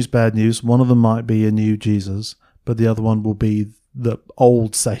good news, bad news. One of them might be a new Jesus, but the other one will be the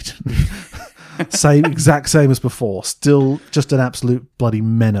old Satan. Exact same as before. Still just an absolute bloody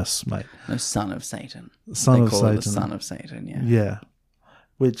menace, mate. No, son of Satan. Son They of call Satan. it the son of Satan. Yeah. Yeah.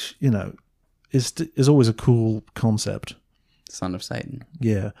 Which, is always a cool concept. Son of Satan.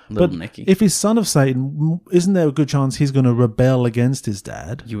 Yeah. Little but Nicky. if he's son of Satan, isn't there a good chance he's going to rebel against his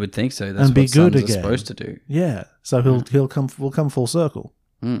dad? You would think so. That's And be what good sons again. are supposed to do. Yeah. So we'll come full circle.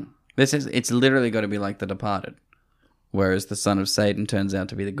 It's literally got to be like The Departed, whereas the son of Satan turns out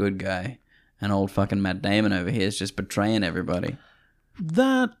to be the good guy, and old fucking Matt Damon over here is just betraying everybody.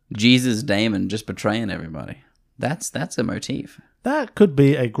 That Jesus Damon just betraying everybody. That's a motif. could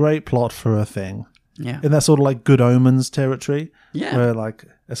be a great plot for a thing. Yeah. In that sort of like Good Omens territory. Yeah. Where like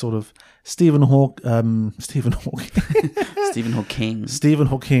a sort of Stephen Hawking. Stephen Hawking. Stephen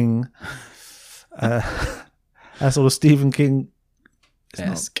Hawking. A sort of Stephen King.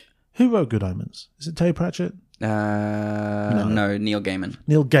 Esque. Who wrote Good Omens? Is it Terry Pratchett? No, Neil Gaiman.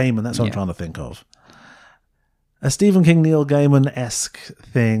 Neil Gaiman, that's what I'm Yeah. trying to think of. A Stephen King, Neil Gaiman-esque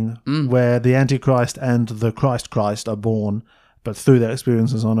thing where the Antichrist and the Christ are born, but through their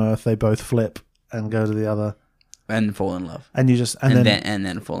experiences on Earth, they both flip and go to the other. And fall in love. And you just... And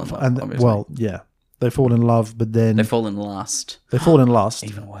then fall in love, obviously. well, yeah. They fall in love, but then... They fall in lust. They fall in lust.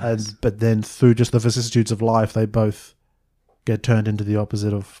 Even worse. But then through just the vicissitudes of life, they both get turned into the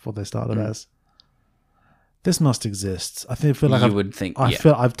opposite of what they started as. This must exist. I feel like You would think, I yeah.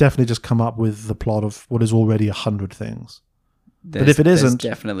 feel I've definitely just come up with the plot of what is already 100 things. But if it There's isn't-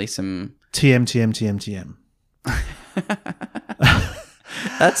 definitely some... TM.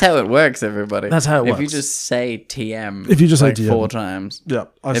 That's how it works, everybody. That's how it If you works. just say TM If you just say like TM. 4 times, Yeah,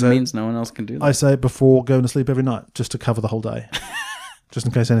 it means no one else can do that. I say it before going to sleep every night, just to cover the whole day, just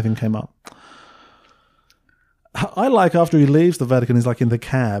in case anything came up. I like after he leaves the Vatican, he's like in the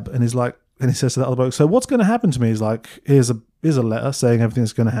cab, and he's like, and he says to the other bloke, "So what's going to happen to me?" He's like, "Here's a letter saying everything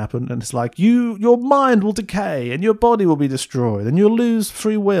that's going to happen," and it's like, your mind will decay, and your body will be destroyed, and you'll lose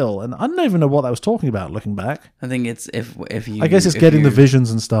free will. And I don't even know what that was talking about. Looking back, I think it's if you... I guess it's if getting the you-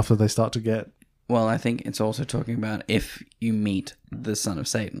 visions and stuff that they start to get. Well, I think it's also talking about if you meet the son of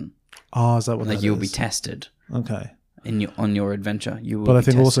Satan, Oh, is that what like that you'll be is? tested Okay. on your adventure. You will. But I be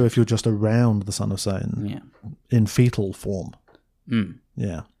think tested. also if you're just around the Son of Satan Yeah. in fetal form,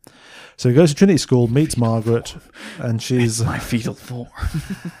 Yeah. So he goes to Trinity School, meets Margaret, and she's... My fetal form.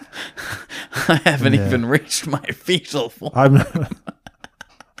 I haven't even reached my fetal form.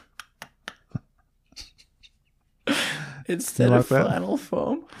 Instead like of that? final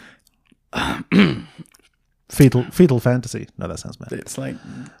form. fetal fantasy. No, that sounds bad. It's like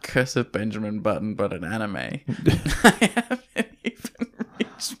Curse of Benjamin Button, but an anime. I haven't even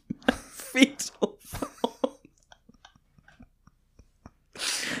reached my fetal form.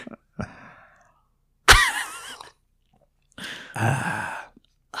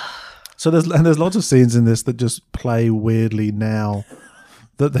 So there's lots of scenes in this that just play weirdly now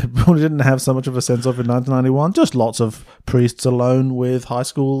that they probably didn't have so much of a sense of in 1991. Just lots of priests alone with high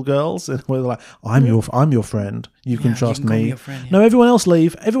school girls, and where they're like, "I'm your friend. You can trust call me me." your friend, yeah. No, everyone else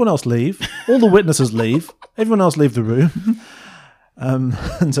leave. Everyone else leave. All the witnesses leave. Everyone else leave the room.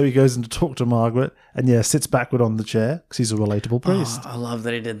 And so he goes in to talk to Margaret, and sits backward on the chair because he's a relatable priest. I love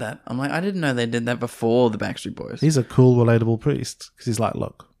that he did that. I'm like, I didn't know they did that before the Backstreet Boys. He's a cool, relatable priest because he's like,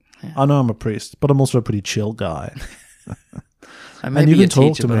 look, I know I'm a priest, but I'm also a pretty chill guy. I may be you your can talk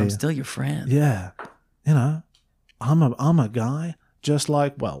teacher, to but me. I'm still your friend. Yeah, I'm a guy just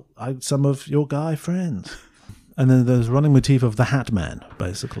like some of your guy friends. And then there's running motif of the Hat Man,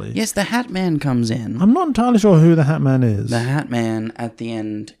 basically. Yes, the Hat Man comes in. I'm not entirely sure who the Hat Man is. The Hat Man at the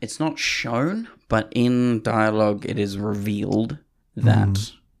end, it's not shown, but in dialogue it is revealed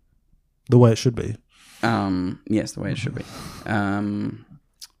that The way it should be. yes, the way it should be.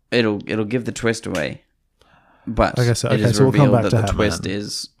 It'll give the twist away. But Okay, so it is we'll come revealed back that to the Hat twist Man.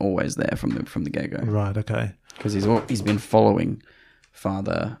 is always there from the get-go. Right, okay. Because he's been following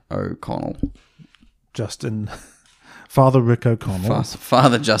Father O'Connell. Justin. Father Rick O'Connell.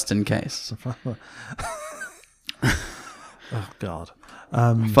 Father just in case. Oh, God.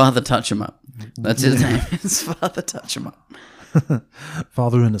 Father Touch Him Up. That's his name. It's Father Touch Him Up.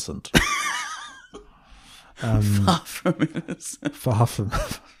 Father Innocent. Far from innocent. Far from...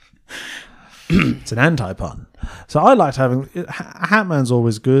 It's an anti-pun. So I liked having... Hatman's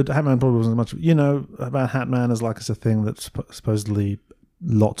always good. Hatman probably wasn't much... about Hatman as like it's a thing that supposedly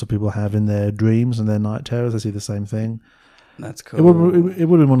lots of people have in their dreams and their night terrors. I see the same thing. That's cool. It would have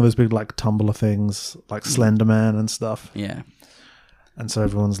been one of those big like Tumblr things, like Slender Man and stuff. Yeah. And so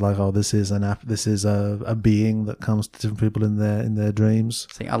everyone's like, "Oh, this is a being that comes to different people in their dreams."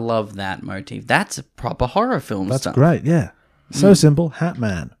 See, I love that motif. That's a proper horror film That's stuff. great. Yeah, so simple.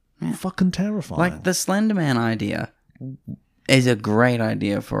 Hatman, fucking terrifying. Like the Slender Man idea is a great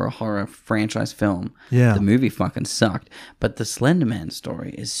idea for a horror franchise film. Yeah. The movie fucking sucked, but the Slender Man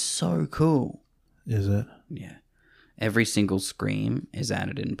story is so cool. Is it? Yeah. Every single scream is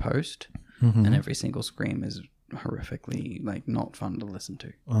added in post, and every single scream is horrifically like not fun to listen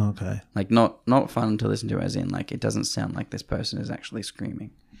to. Oh, okay. Like not fun to listen to as in like it doesn't sound like this person is actually screaming.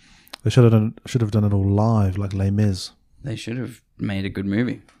 They should have done it all live, like Les Mis. They should have made a good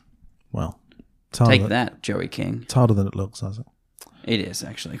movie. Well, it's harder Take than, that, Joey King. It's harder than it looks, isn't it? It is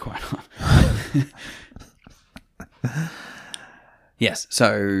actually quite hard. Yes,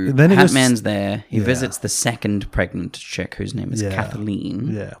 so Then he goes- Hatman's there. He Yeah. visits the second pregnant chick whose name is Yeah. Kathleen.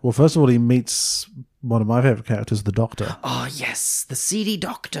 Yeah. Well, first of all, he meets one of my favorite characters, the Doctor, Oh, yes, the seedy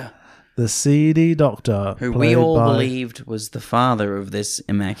doctor. the seedy Doctor, Who we played all by- believed was the father of this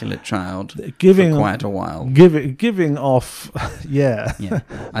immaculate child giving for quite a while. giving off, yeah. Yeah,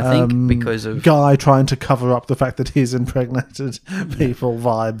 I think because of guy trying to cover up the fact that he's impregnated people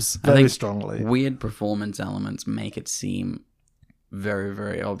vibes I very think strongly. weird performance elements make it seem very,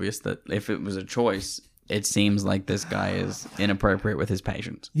 very obvious that if it was a choice, it seems like this guy is inappropriate with his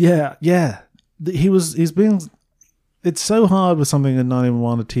patients. Yeah. He's being. It's so hard with something in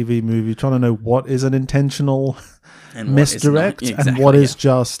 91, a TV movie, trying to know what is an intentional And what is misdirect not. and what Exactly, is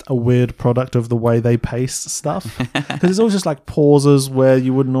just a weird product of the way they pace stuff. Because it's always just like pauses where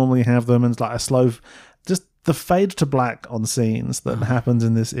you wouldn't normally have them, and it's like a slow, just the fade to black on scenes that happens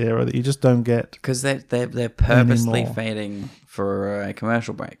in this era that you just don't get. Because they're purposely Anymore. fading for a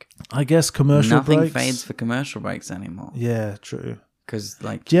commercial break. I guess commercial Nothing breaks. fades for commercial breaks anymore. Yeah, true. Because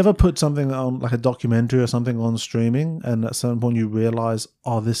like Do you ever put something on, like a documentary or something on streaming, and at some point you realize,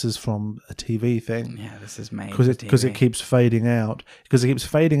 oh, this is from a TV thing? yeah, this is made Because for it TV. keeps fading out. Because it keeps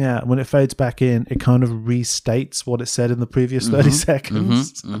fading out. When it fades back in, it kind of restates what it said in the previous 30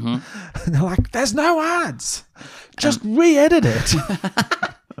 seconds. And they're like, there's no ads. Just re-edit it.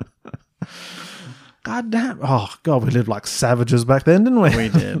 God damn. Oh, God, we lived like savages back then, didn't we? We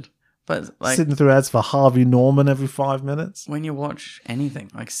did. But like Sitting through ads for Harvey Norman every 5 minutes. when you watch anything,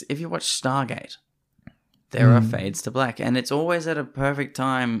 like if you watch Stargate, there are fades to black, and it's always at a perfect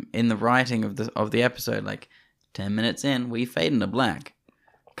time in the writing of the episode. Like 10 minutes in, we fade into black.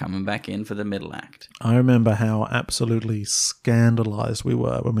 Coming back in for the middle act. I remember how absolutely scandalized we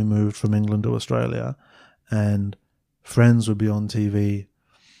were when we moved from England to Australia, and Friends would be on TV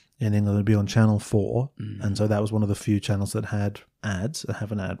in England. It would be on Channel 4, and so that was one of the few channels that had ads, that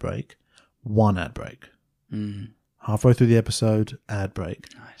have an ad break. One ad break. Halfway through the episode, ad break.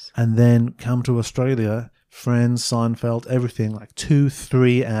 Nice. And then come to Australia, Friends, Seinfeld, everything, like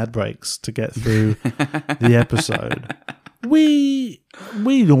 2-3 ad breaks to get through the episode. We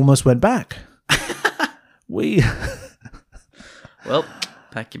almost went back. Well,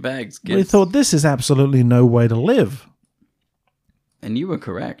 pack your bags, kids. We thought this is absolutely no way to live. And you were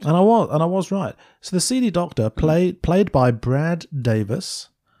correct. And I was right. So the seedy doctor, played by Brad Davis,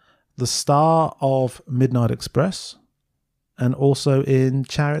 the star of Midnight Express, and also in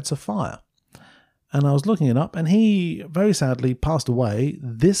Chariots of Fire. And I was looking it up, and he very sadly passed away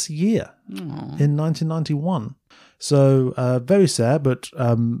this year in 1991. So very sad, but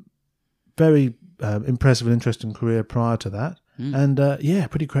very impressive and interesting career prior to that. And yeah,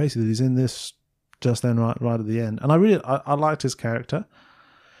 pretty crazy that he's in this just then, right at the end. And I liked his character.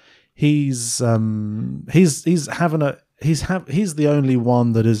 He's the only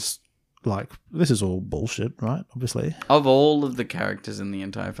one that is like, this is all bullshit, right? Obviously. Of all of the characters in the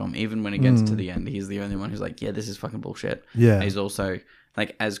entire film, even when it gets to the end, he's the only one who's like, yeah, this is fucking bullshit. Yeah. He's also,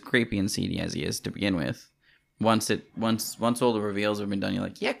 like, as creepy and seedy as he is to begin with, once all the reveals have been done, you're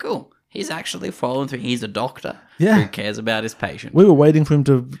like, yeah, cool. He's actually following through. He's a doctor who cares about his patient. We were waiting for him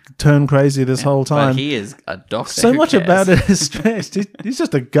to turn crazy this whole time. But he is a doctor. So who much cares. about it is stressed. He's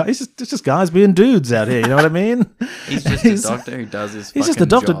just a guy. It's just guys being dudes out here. You know what I mean? He's just a doctor who does his He's fucking just a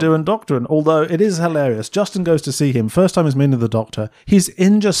doctor job. doing doctoring. Although it is hilarious. Justin goes to see him. First time he's meeting the doctor. He's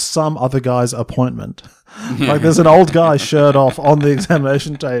in just some other guy's appointment. Like there's an old guy shirt off on the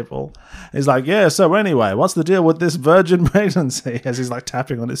examination table. He's like, yeah, so anyway, what's the deal with this virgin pregnancy? As he's like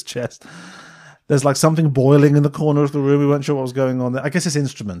tapping on his chest. There's like something boiling in the corner of the room. We weren't sure what was going on there. I guess it's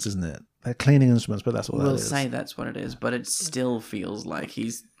instruments, isn't it? They're cleaning instruments, but that's what that We'll is. say that's what it is, but it still feels like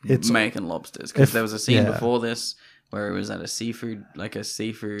he's making lobsters. Because there was a scene yeah. before this where it was at a seafood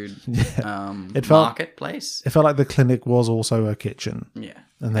It felt- marketplace. It felt like the clinic was also a kitchen. Yeah.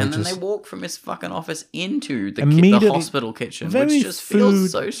 And And, they then just- they walk from his fucking office into the Immediately- hospital kitchen, very which just feels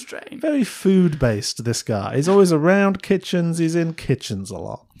food- so strange. Very food-based, this guy. He's always around kitchens. He's in kitchens a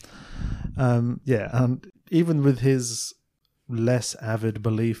lot. Yeah, and even with his less avid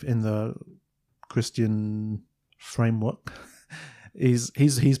belief in the Christian framework, he's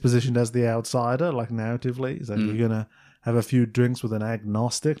positioned as the outsider, like narratively. He's like, you're gonna have a few drinks with an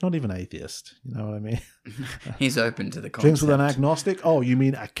agnostic, not even atheist. You know what I mean? He's open to the concept. Drinks with an agnostic? Oh, you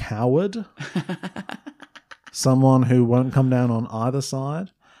mean a coward? Someone who won't come down on either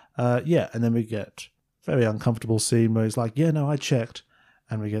side? Yeah, and then we get a very uncomfortable scene where he's like, yeah, no, I checked.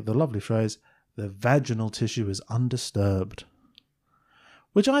 And we get the lovely phrase, the vaginal tissue is undisturbed.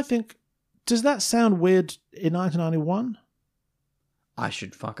 Which I think, does that sound weird in 1991? I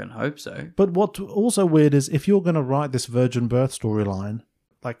should fucking hope so. But what's also weird is if you're going to write this virgin birth storyline,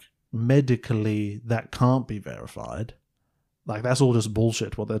 like medically that can't be verified. Like that's all just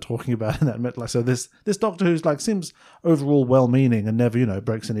bullshit what they're talking about in that. Like, so this doctor who's like seems overall well-meaning and never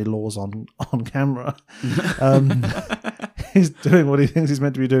breaks any laws on camera. He's doing what he thinks he's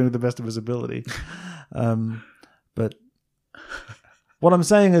meant to be doing to the best of his ability. But what I'm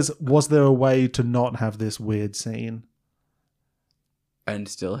saying is, was there a way to not have this weird scene? And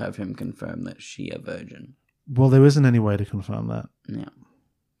still have him confirm that she a virgin. Well, there isn't any way to confirm that. Yeah.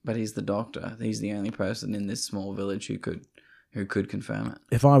 But he's the doctor. He's the only person in this small village who could confirm it.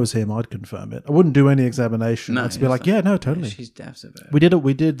 If I was him, I'd confirm it. I wouldn't do any examination. No, I'd just be like, yeah, no, totally. She's deaf of it.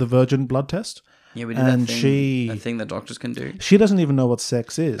 We did the virgin blood test. Yeah, we did and that thing that doctors can do. She doesn't even know what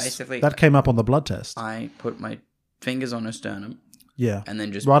sex is. Basically, that came up on the blood test. I put my fingers on her sternum Yeah. and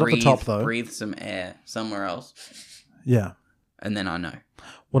then just right breathe, at the top, though. breathe some air somewhere else. Yeah. And then I know.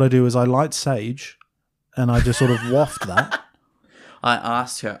 What I do is I light sage and I just sort of waft that. I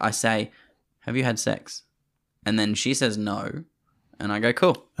ask her, I say, have you had sex? And then she says no. And I go,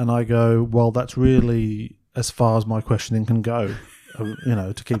 cool. And I go, well, that's really as far as my questioning can go,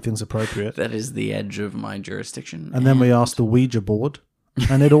 to keep things appropriate. That is the edge of my jurisdiction. And then we asked the Ouija board,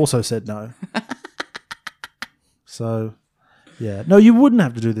 and it also said no. So, yeah. No, you wouldn't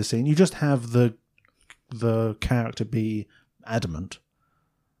have to do this scene. You just have the character be adamant.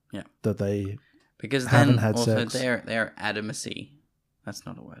 Yeah. That they because haven't then had also sex. they're adamancy. That's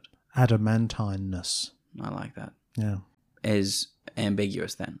not a word. Adamantineness. I like that. Yeah. Is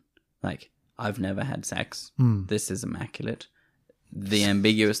ambiguous then. Like, I've never had sex. This is immaculate. The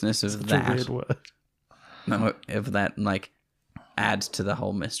ambiguousness of Such that. a weird word. No, if that like adds to the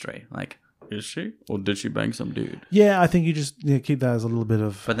whole mystery. Like, is she or did she bang some dude? Yeah, I think you just keep that as a little bit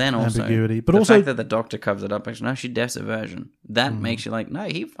of But then also ambiguity. But the also fact that the doctor covers it up, actually, no, she deaths a virgin. That makes you like, no,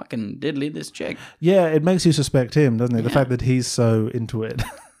 he fucking did lead this chick. yeah, it makes you suspect him, doesn't it? The fact that he's so into it.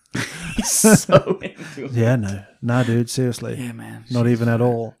 He's so into it. Yeah, no, dude, seriously, Yeah, man. not even at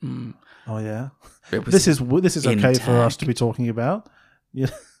all. Oh yeah, this is okay for us to be talking about. Yeah,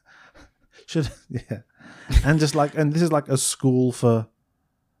 and this is like a school for,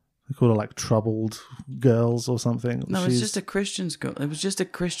 they call it like troubled girls or something. No, it's just a Christian school. It was just a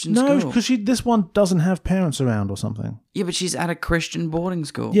Christian no, school. because this one doesn't have parents around or something. Yeah, but she's at a Christian boarding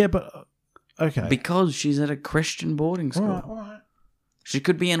school. Yeah, but okay, Because she's at a Christian boarding school. all right. She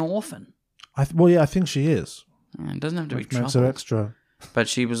could be an orphan. I think she is. It doesn't have to be Which makes troubled. her extra. But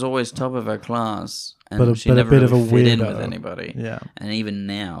she was always top of her class, and But she a never bit of really a fit in weirdo. with anybody. Yeah. And even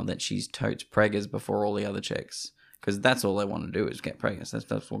now that she's totes preggers before all the other chicks, because that's all they want to do is get preggers.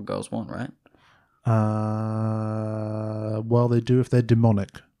 That's what girls want, right? Well, they do if they're demonic.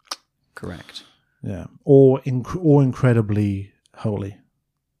 Correct. Yeah, or incredibly holy.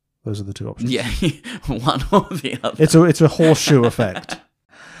 Those are the two options. Yeah, one or the other. It's a horseshoe effect.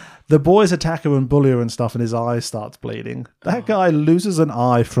 The boys attack her and bully her and stuff, and his eye starts bleeding. That guy loses an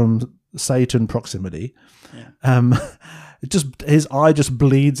eye from Satan proximity. Yeah. His eye just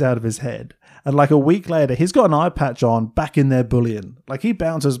bleeds out of his head. And like a week later, he's got an eye patch on, back in there bullying. Like he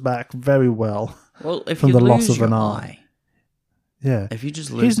bounces back very well. Well, if from you the lose loss of your an eye, Yeah. if you just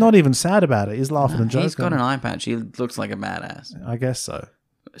lose He's not even sad about it. He's laughing and joking. He's got an eye patch. He looks like a badass. I guess so.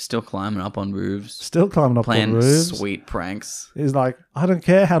 Still climbing up on roofs. Still climbing up Playing on roofs. sweet pranks. He's like, I don't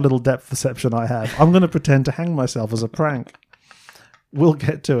care how little depth perception I have. I'm going to pretend to hang myself as a prank. We'll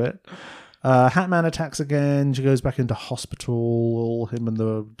get to it. Hatman attacks again. She goes back into hospital. Him and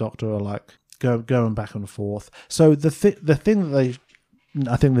the doctor are like going back and forth. So the thing that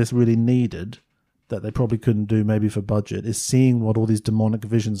I think this really needed, that they probably couldn't do maybe for budget, is seeing what all these demonic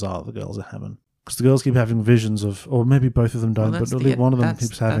visions are the girls are having. Because the girls keep having visions of, or maybe both of them don't, but at least one of them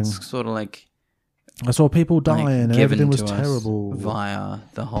keeps having. That's sort of like I saw people dying and given everything was to us terrible. via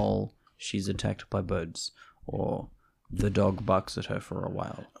the whole she's attacked by birds or the dog barks at her for a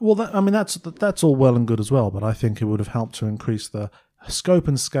while. Well, that's all well and good as well, but I think it would have helped to increase the scope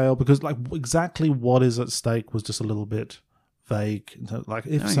and scale, because like exactly what is at stake was just a little bit vague. Like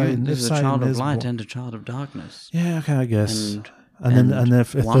if Satan, there's if a Satan child of is light what- and a child of darkness. yeah, okay, I guess. And And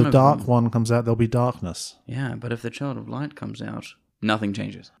if one the of dark them- one comes out, there'll be darkness. Yeah, but if the child of light comes out, nothing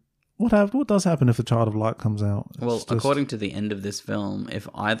changes. What does happen if the child of light comes out? It's Well, just- according to the end of this film, if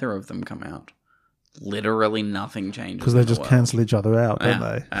either of them come out, literally nothing changes. because they in the just world. cancel each other out, don't Yeah,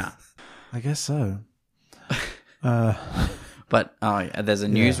 they? yeah. I guess so. But there's a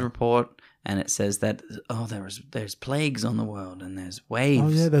news report, and it says that there's plagues on the world, and there's waves. Oh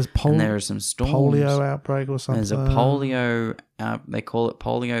yeah, there's and there are some storms. polio outbreak or something. There's a polio. They call it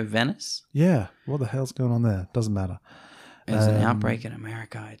polio Venice. Yeah, what the hell's going on there? Doesn't matter. There's an outbreak in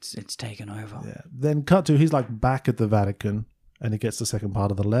America. It's taken over. Yeah. Then cut to he's like back at the Vatican, and he gets the second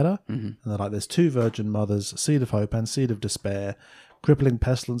part of the letter. Mm-hmm. And they're like, "There's two virgin mothers, seed of hope and seed of despair. Crippling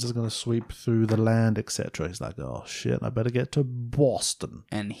pestilence is going to sweep through the land, etc." He's like, "Oh shit, I better get to Boston."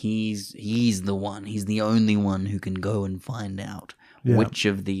 And he's the one. He's the only one who can go and find out which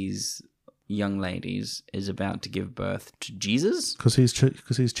of these young ladies is about to give birth to Jesus, Because he's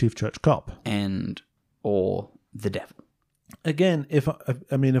chief church cop. or the devil. Again, if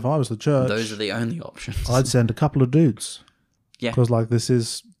I was the church, Those are the only options. I'd send a couple of dudes. Yeah. Because like this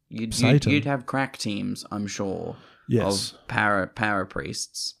is Satan. You'd have crack teams, I'm sure. Yes. Of para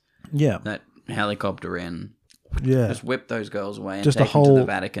priests Yeah. that helicopter in. Yeah. Just whip those girls away and Just take a them to the whole-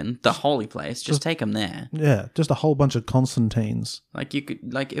 Vatican, the holy place. Just take them there. Yeah. Just a whole bunch of Constantines. Like you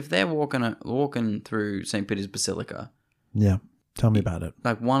could, like if they're walking through St. Peter's Basilica, Yeah. Tell me about it.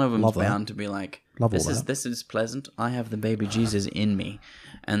 like one of them's Love that. bound to be like, Love all this is that. this is pleasant. I have the baby Jesus in me,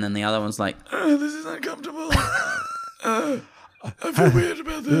 and then the other one's like, this is uncomfortable. I feel weird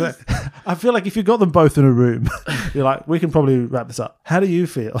about this. I feel like if you got them both in a room, you're like, we can probably wrap this up. How do you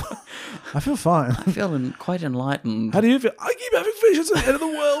feel? I feel fine. I'm feeling quite enlightened. How do you feel? I keep having visions at the end of the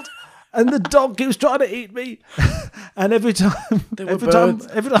world, and the dog keeps trying to eat me. And every time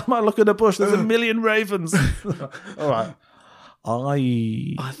I look at a bush, there's a million ravens. All right,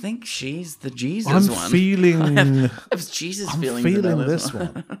 I think she's the Jesus I'm one. feeling. It's Jesus I'm feeling feeling vanilla. this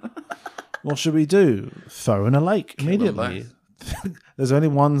one. What should we do? Throw in a lake immediately. There's only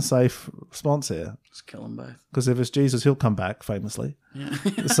one safe response here. Just kill them both. Because if it's Jesus, he'll come back, famously. Yeah.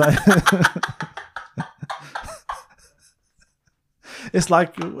 So it's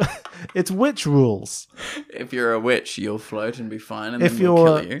like It's witch rules. If you're a witch, you'll float and be fine, and then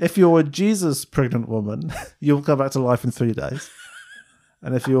we'll kill you. If you're a Jesus pregnant woman, you'll come back to life in 3 days.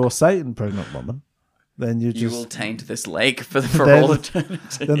 And if you're a Satan pregnant woman, then you will taint this lake for all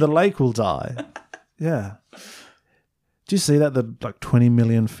eternity. Then the lake will die. Yeah. Do you see that? The 20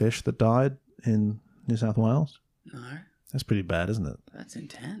 million fish that died in New South Wales? No. That's pretty bad, isn't it? That's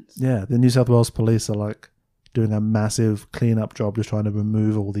intense. Yeah, the New South Wales police are doing a massive cleanup job, just trying to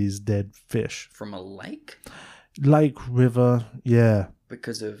remove all these dead fish. From a lake? Lake, river, yeah.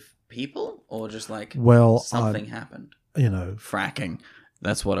 Because of people? Or just something happened? Fracking.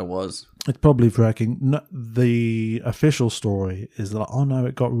 That's what it was. It's probably fracking. No, the official story is that,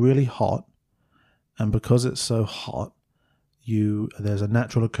 it got really hot. And because it's so hot, there's a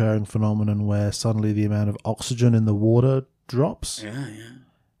natural occurring phenomenon where suddenly the amount of oxygen in the water drops. Yeah.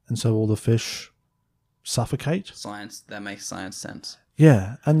 And so all the fish suffocate. That makes science sense.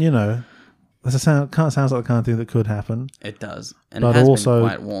 Yeah, and sounds like the kind of thing that could happen. It does. And but it has also, been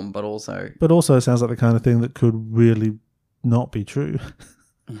quite warm, but also... But also it sounds like the kind of thing that could really not be true.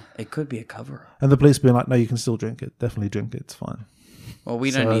 It could be a cover-up. And the police being like, no, you can still drink it. Definitely drink it. It's fine. Well,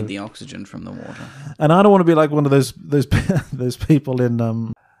 we don't need the oxygen from the water. And I don't want to be like one of those people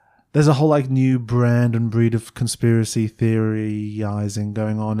in... There's a whole new brand and breed of conspiracy theorizing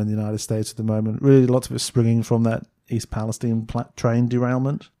going on in the United States at the moment. Really, lots of it springing from that East Palestine train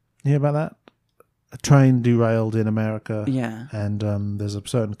derailment. You hear about that? A train derailed in America. Yeah. And there's a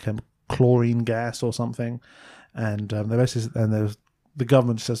certain chlorine gas or something. And the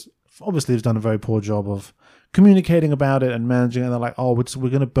government says, obviously, has done a very poor job of communicating about it and managing it. And they're like, we're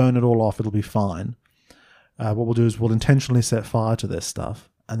going to burn it all off. It'll be fine. What we'll do is we'll intentionally set fire to this stuff.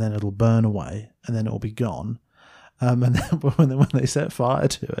 And then it'll burn away, and then it'll be gone. And then when they set fire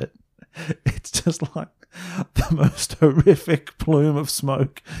to it, it's just like the most horrific plume of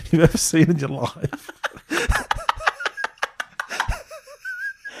smoke you've ever seen in your life.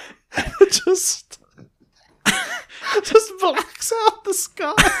 It just blacks out the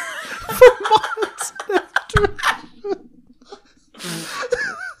sky for miles after.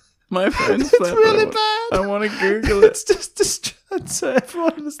 My friend's It's really bad. I want to Google it. It's just distressing. So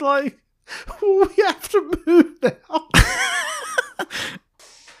everyone was like, we have to move now.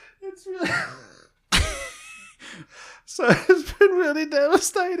 It's really... So it's been really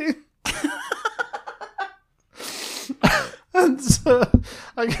devastating. And so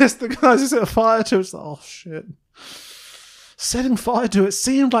I guess the guys who set fire to it's like, oh shit. Setting fire to it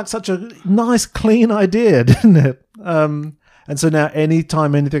seemed like such a nice, clean idea, didn't it? And so now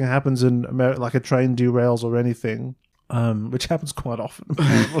anytime anything happens in America, like a train derails or anything, which happens quite often,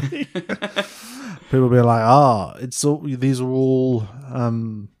 apparently, people will be like, these are all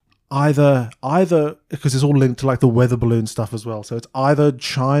either because it's all linked to the weather balloon stuff as well. So it's either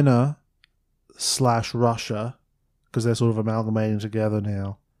China / Russia, because they're sort of amalgamating together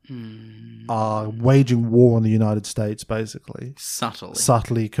now, are waging war on the United States, basically.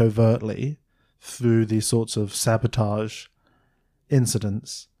 Subtly, covertly, through these sorts of sabotage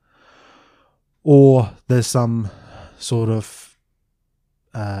incidents, or there's some sort of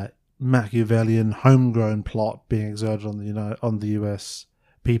Machiavellian homegrown plot being exerted on the US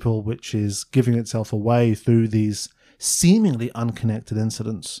people, which is giving itself away through these seemingly unconnected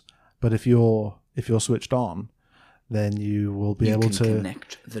incidents. But if you're switched on, then you will be able to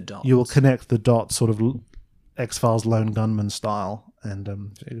connect the dots. You will connect the dots, sort of X-Files Lone Gunman style, and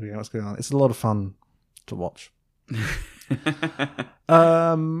figuring out what's going on. It's a lot of fun to watch.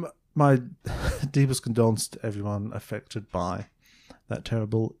 My deepest condolences to everyone affected by that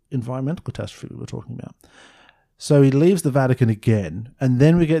terrible environmental catastrophe we were talking about. So he leaves the Vatican again, and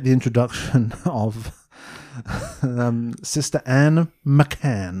then we get the introduction of Sister Anne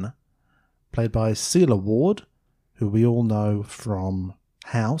McCann, played by Celia Ward, who we all know from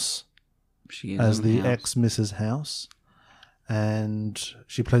House, she is as the House. ex-Mrs. House. And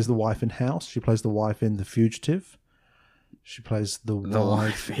she plays the wife in House. She plays the wife in The Fugitive. She plays the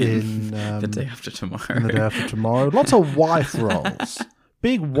wife in The Day After Tomorrow. In The Day After Tomorrow. Lots of wife roles.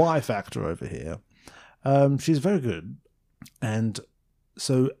 Big wife actor over here. She's very good. And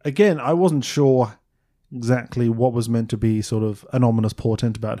so, again, I wasn't sure exactly what was meant to be sort of an ominous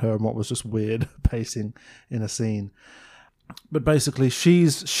portent about her and what was just weird pacing in a scene. But basically,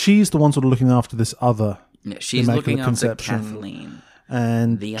 she's the one sort of looking after this other. Yeah, she's looking after Kathleen.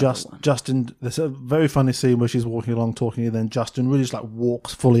 And the other one. Justin, there's a very funny scene where she's walking along talking, and then Justin really just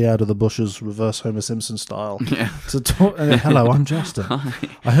walks fully out of the bushes, reverse Homer Simpson style. Yeah. To talk, and then, hello, I'm Justin. Hi.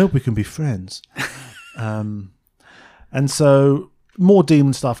 I hope we can be friends. And so more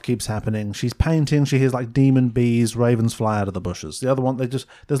demon stuff keeps happening. She's painting. She hears like demon bees, ravens fly out of the bushes. The other one,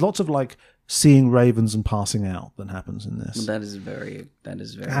 there's lots of like seeing ravens and passing out that happens in this. That is very.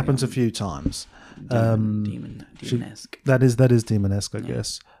 It happens a few times. Demon-esque. That is demonesque, I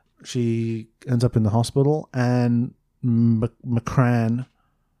guess. She ends up in the hospital, and McCann.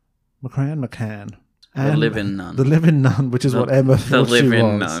 And The living nun. The living nun, which is what Emma thought she was. The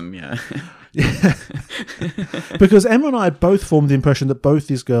living nun, yeah. Yeah. Because Emma and I both formed the impression that both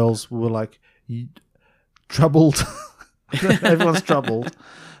these girls were like troubled. Everyone's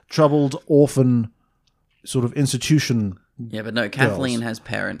troubled orphan sort of institution. Yeah, but no, Kathleen has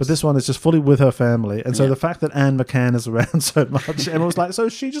parents. But this one is just fully with her family. And so the fact that Anne McCann is around so much, Emma was like, so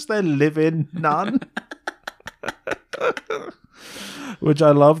is she just their live-in nun? Which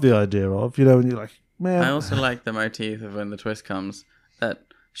I love the idea of, you know, and you're like, man. I also like the motif of when the twist comes that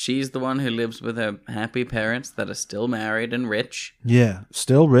she's the one who lives with her happy parents that are still married and rich. Yeah,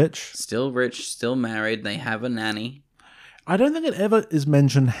 still rich. Still married. They have a nanny. I don't think it ever is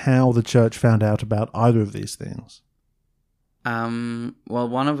mentioned how the church found out about either of these things. Well,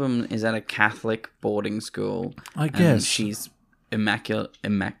 one of them is at a Catholic boarding school. I guess. And she's quote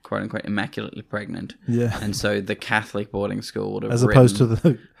unquote, immaculately pregnant. Yeah. And so the Catholic boarding school would have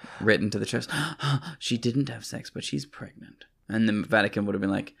written to the church, she didn't have sex, but she's pregnant. And the Vatican would have been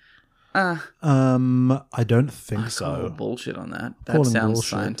like, I don't think so. Bullshit on that. That Call him sounds bullshit.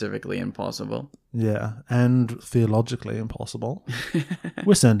 Scientifically impossible. Yeah, and theologically impossible.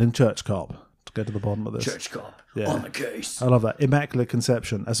 We're sending Church Cop to get to the bottom of this. Church cop Yeah. on the case. I love that. Immaculate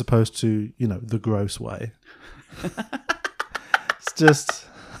conception as opposed to, you know, the gross way. It's just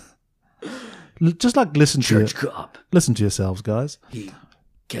like listen cop. Listen to yourselves, guys. He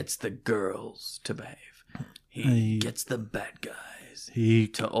gets the girls to behave. He gets the bad guys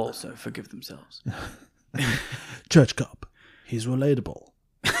to also forgive themselves. Church Cop. He's relatable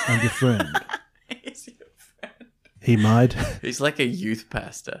and your friend. He's your friend. He might He's like a youth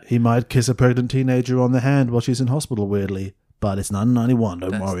pastor. He might kiss a pregnant teenager on the hand while she's in hospital weirdly, but it's 1991.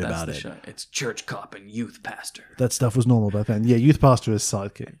 Don't worry about the it. show. It's church cop and youth pastor. That stuff was normal back then. Yeah, youth pastor is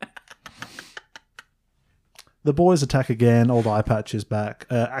sidekick. The boys attack again. Old Eye Patch is back.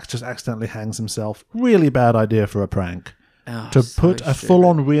 Just accidentally hangs himself. Really bad idea for a prank. Oh, To so put a stupid.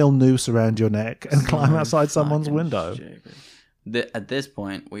 full-on real noose around your neck and climb outside someone's Fucking window. stupid. At this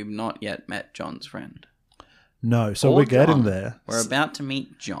point, we've not yet met John's friend. No, so Or we're getting John. there. We're about to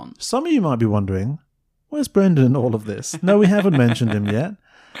meet John. Some of you might be wondering, where's Brendan in all of this? No, we haven't mentioned him yet.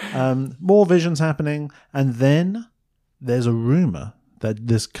 More visions happening, and then there's a rumor that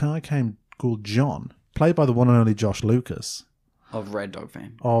this guy called John, played by the one and only Josh Lucas Of Red Dog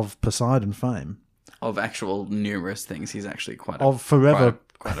fame. of Poseidon fame, Of actual numerous things. He's actually quite a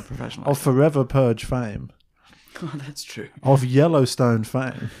professional. of Forever Purge fame, Oh, that's true. of Yellowstone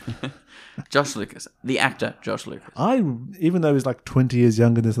fame. Josh Lucas. The actor, Josh Lucas. Even though he's like 20 years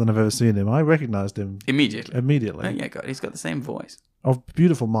younger than I've ever seen him, I recognized him Immediately. immediately. Oh, yeah, God. He's got the same voice. Of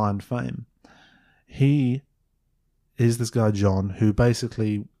Beautiful Mind fame. He is this guy, John, who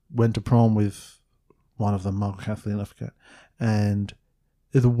basically went to prom with one of them, Margaret Kathleen, I forget. And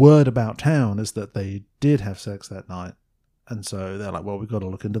the word about town is that they did have sex that night. And so they're like, well, we've got to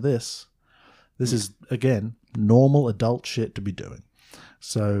look into this. This is, again, normal adult shit to be doing.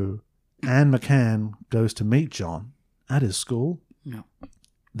 So Anne McCann goes to meet John at his school. Yeah.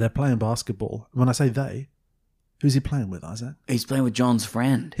 They're playing basketball. When I say they, who's he playing with, Isaac? He's playing with John's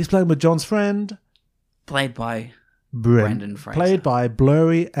friend. He's playing with John's friend, Played by Brendan Fraser. Played by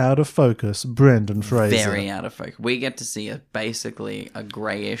blurry, out of focus Brendan Fraser. Very out of focus. We get to see basically a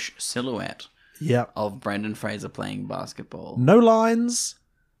greyish silhouette Yep. of Brendan Fraser playing basketball. No lines.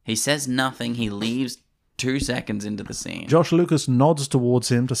 He says nothing. He leaves 2 seconds into the scene. Josh Lucas nods towards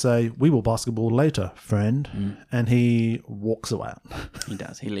him to say, "We will basketball later, friend." And he walks away. He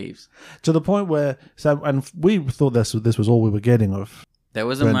does. He leaves. To the point where, and we thought this was all we were getting of. There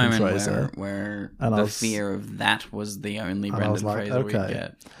was a Brendan moment Fraser. where And I the was- fear of that was the only I Brendan was like, Fraser we'd okay.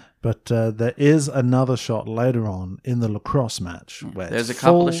 get. But there is another shot later on in the lacrosse match where There's a it's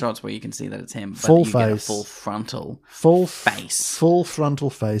couple full- of shots where you can see that it's him, but full you get a face. full frontal full face. full frontal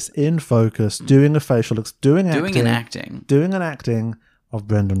face in focus, doing a facial, doing Doing an acting. of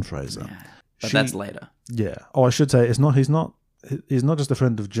Brendan Fraser. Yeah. But that's later. Yeah. Oh, I should say he's not just a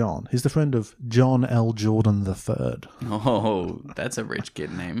friend of John. He's the friend of John L. Jordan III. Oh, that's a rich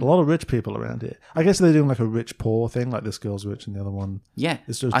kid A name. lot of rich people around here. I guess they're doing like a rich poor thing, like this girl's rich and the other one. Yeah.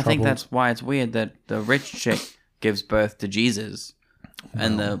 It's just I think troubled. that's why it's weird that the rich chick gives birth to Jesus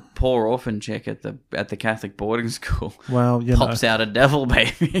And the poor orphan chick at the Catholic boarding school Well, pops out a devil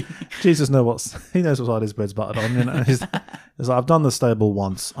baby. Jesus knows he knows what side his bread's buttered on. He's like, I've done the stable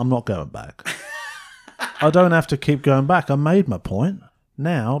once. I'm not going back. I don't have to keep going back. I made my point.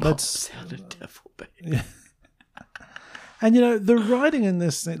 Now let's. Pops out a devil baby. And the writing in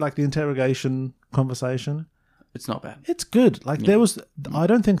this, like the interrogation conversation, It's not bad. it's good. Like there was, I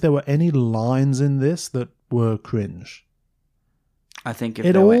don't think there were any lines in this that were cringe. I think if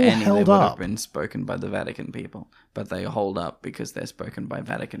It there were all any, they held would up. have been spoken by the Vatican people. But they hold up because they're spoken by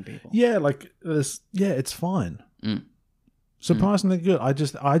Vatican people. Yeah, like this. Yeah, it's fine. Mm. Surprisingly good. I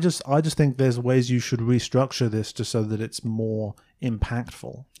just think there's ways you should restructure this just so that it's more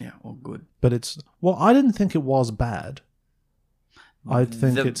impactful. Yeah, all good. But I didn't think it was bad. I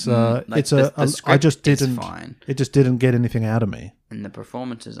think I just didn't. Fine. It just didn't get anything out of me. And the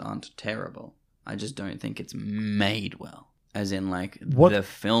performances aren't terrible. I just don't think it's made well. As in, like, the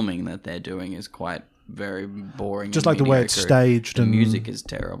filming that they're doing is quite very boring. Just and like the way it's mediocre. staged The and music is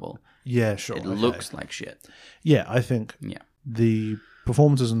terrible. Yeah, sure. It looks like shit. Yeah, I think Yeah. the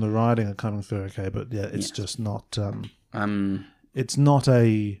performances and the writing are coming through okay, but yeah, it's just not. It's not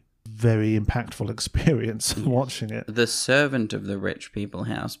a very impactful experience watching it. The servant of the rich people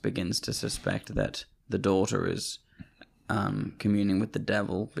house begins to suspect that the daughter is communing with the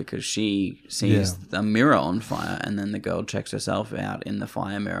devil because she sees a mirror on fire, and then the girl checks herself out in the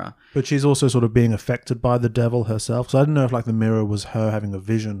fire mirror. But she's also sort of being affected by the devil herself. So I don't know if like the mirror was her having a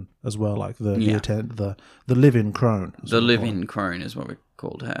vision as well, like the live-in crone. The live-in crone is what we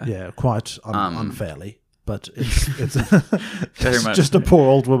called her. Yeah, quite unfairly. But it's Very much. just a poor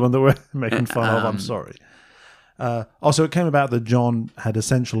old woman that we're making fun of. I'm sorry. Also, it came about that John had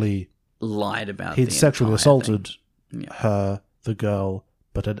essentially Lied about he'd the sexually entire assaulted thing. Yeah. her, the girl,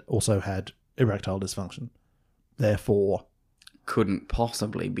 but had also had erectile dysfunction. Therefore, Couldn't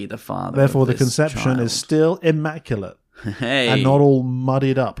possibly be the father. the of this conception child. is still immaculate hey, and not all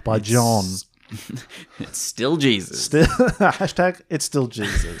muddied up by John. It's still Jesus. Still, hashtag it's still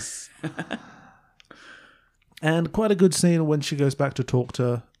Jesus. And quite a good scene when she goes back to talk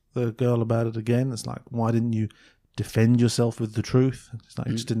to the girl about it again. It's like, why didn't you defend yourself with the truth? It's like,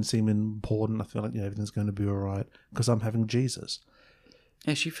 it just didn't seem important. I feel like everything's going to be all right because I'm having Jesus.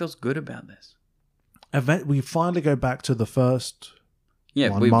 Yeah, she feels good about this. We finally go back to the first. Yeah,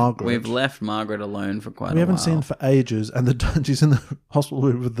 One, Margaret. we've left Margaret alone for quite a while. We haven't seen for ages, and she's in the hospital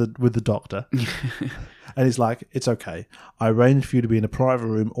room with the doctor, and he's like, "It's okay. I arranged for you to be in a private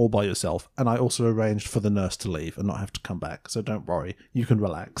room all by yourself, and I also arranged for the nurse to leave and not have to come back. So don't worry, you can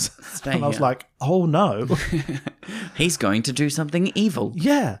relax." And I was here. like, "Oh no, He's going to do something evil.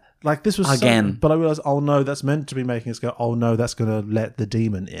 yeah." Like this was Again. but I realized, oh no, that's meant to be making us go, oh no, that's going to let the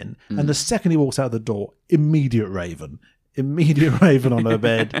demon in. And the second he walks out the door, immediate raven on her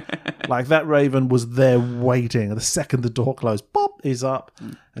bed. Like that raven was there waiting. And the second the door closed, pop, he's up.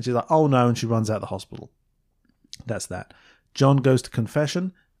 And she's like, oh no, and she runs out of the hospital. That's that. John goes to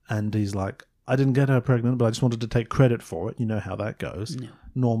confession, and he's like, I didn't get her pregnant, but I just wanted to take credit for it. You know how that goes.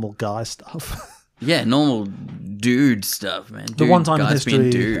 Normal guy stuff. Yeah, normal dude stuff, man. The one time in guys being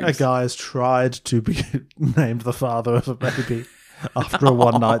history, a dudes. guy has tried to be named the father of a baby after a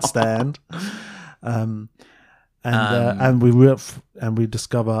one-night stand, and we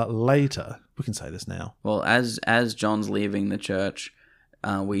discover later. We can say this now. Well, as John's leaving the church,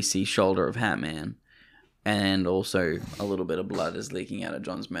 we see Shoulder of Hat Man, and also a little bit of blood is leaking out of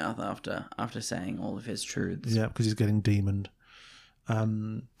John's mouth after saying all of his truths. Yeah, because he's getting demoned.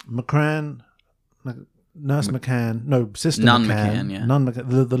 Nurse McCann, no, Sister Nun McCann, McCann, yeah. Nun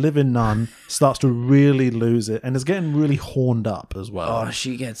McCann, the live-in nun starts to really lose it and is getting really horned up as well. Oh,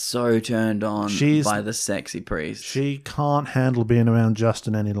 she gets so turned on by the sexy priest. She can't handle being around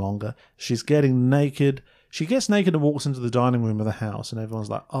Justin any longer. She's getting naked. She gets naked and walks into the dining room of the house, and everyone's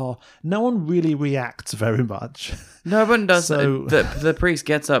like, oh, no one really reacts very much. No one does. So- The priest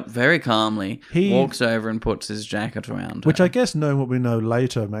gets up very calmly, He- walks over and puts his jacket around Which her. I guess, knowing what we know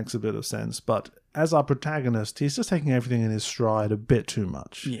later, makes a bit of sense. But as our protagonist, he's just taking everything in his stride a bit too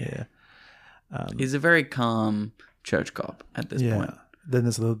much. Yeah. He's a very calm church cop at this point. Then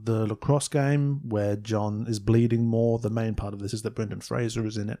there's the lacrosse game where John is bleeding more. The main part of this is that Brendan Fraser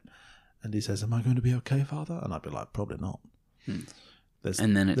is in it. And he says, am I going to be okay, Father? And I'd be like, probably not. And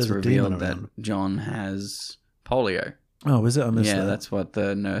then it's there's a revealed demon that around. John has polio. Oh, is it? I missed Yeah, that. that's what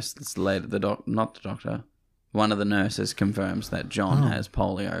the nurse, not the doctor, one of the nurses confirms that John has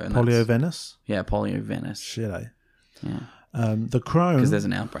polio. And Polio that's- Venice? Yeah, polio Venice. Shit, eh? Yeah, The crone, because there's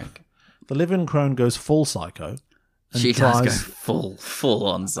an outbreak. the live-in crone goes full psycho. And She does go tries- full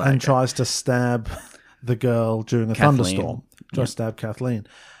on psycho. and tries to stab the girl during a Kathleen. thunderstorm. Tries to stab Kathleen.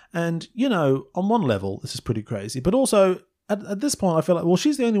 And, you know, on one level, this is pretty crazy. But also, at this point, I feel like, well,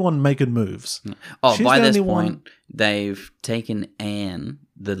 she's the only one making moves. Oh, She's by the this only point, one- they've taken Anne,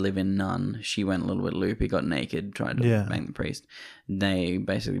 the live-in nun. She went a little bit loopy, got naked, tried to Yeah. bang the priest. They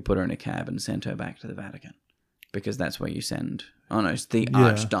basically put her in a cab and sent her back to the Vatican. Because that's where you send... Oh, no, it's the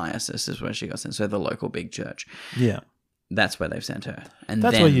Archdiocese is where she got sent. So the local big church. Yeah. That's where they've sent her. And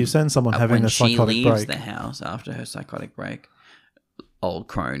That's then, where you send someone having when a psychotic she leaves break. the house after her psychotic break, old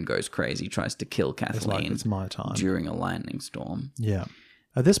crone goes crazy, tries to kill It's like, Kathleen it's my time. during a lightning storm. Yeah.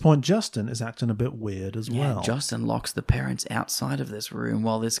 At this point, Justin is acting a bit weird as Yeah, well. Justin locks the parents outside of this room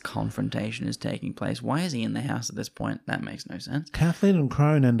while this confrontation is taking place. Why is he in the house at this point? That makes no sense. Kathleen and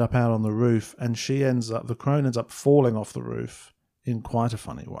Crone end up out on the roof, and the crone ends up falling off the roof in quite a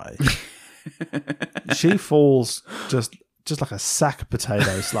funny way. She falls just like a sack of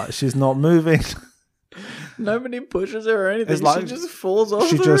potatoes. Like, she's not moving. Nobody pushes her or anything. It's like- she just falls off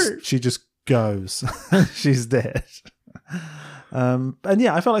She just goes. She's dead. And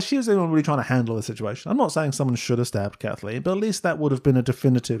yeah, I felt like she was the only one really trying to handle the situation. I'm not saying someone should have stabbed Kathleen, but at least that would have been a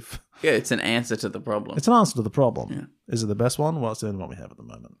definitive. Yeah, it's an answer to the problem. It's an answer to the problem. Yeah. Is it the best one? Well, it's the only one we have at the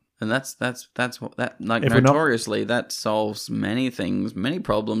moment. And that's what that, like, If we're not- notoriously that solves many things, many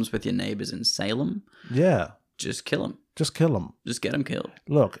problems with your neighbors in Salem. Yeah, Just kill them. just kill them. Just get them killed.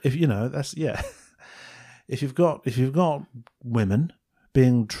 Look, if you know, that's yeah. If you've got women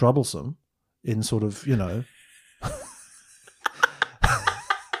being troublesome in sort of, you know,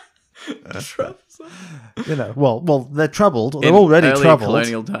 well, they're troubled. They're In already early troubled.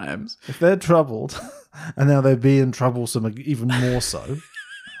 colonial times. If they're troubled, and now they're being troublesome even more so,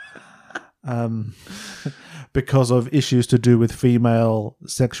 because of issues to do with female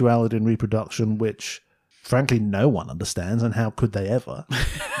sexuality and reproduction, which, frankly, no one understands, and how could they ever?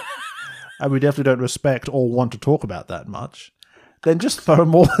 And we definitely don't respect or want to talk about that much. Then just throw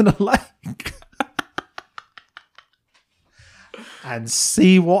them all in a lake and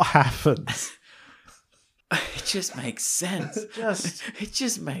see what happens. It just makes sense. It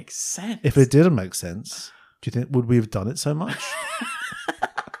just makes sense. If it didn't make sense, do you think would we have done it so much?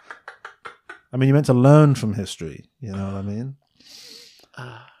 I mean, you're meant to learn from history. You know what I mean?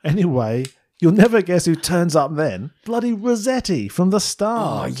 Anyway, you'll never guess who turns up then. Bloody Rossetti from the Oh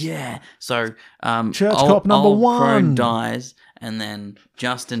start. yeah. So Church cop number old crone one. dies, and then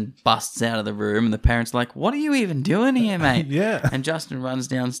Justin busts out of the room, and the parents are like, "What are you even doing here, mate?" Yeah. And Justin runs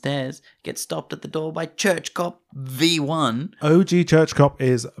downstairs, gets stopped at the door by Church Cop V1, OG Church Cop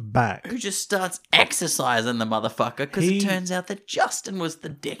is back. who just starts exercising the motherfucker because it turns out that Justin was the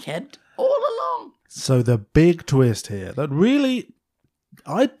dickhead all along. So the big twist here that really,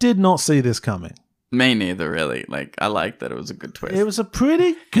 I did not see this coming. Me neither, really. Like, I like that it was a good twist. It was a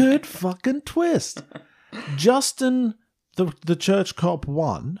pretty good fucking twist. Justin, the Church Cop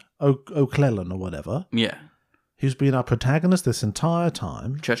 1, O'Clellan or whatever, Yeah. who's been our protagonist this entire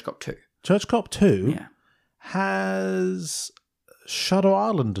time, Church Cop 2. Church Cop 2 Yeah. has Shutter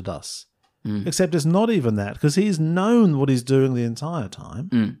Islanded us. Except it's not even that, because he's known what he's doing the entire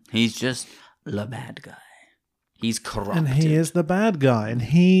time. He's just the bad guy. He's corrupted. And he is the bad guy. And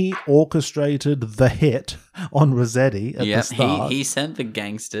he orchestrated the hit on Rossetti at the start. He sent the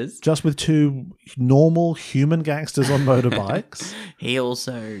gangsters. Just with two normal human gangsters on motorbikes. He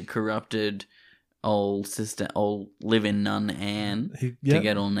also corrupted old live-in nun Anne Yeah. to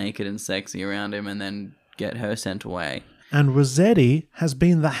get all naked and sexy around him and then get her sent away. And Rossetti has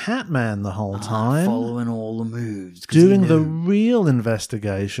been the Hat Man the whole time, Following all the moves. 'cause he doing the knew. real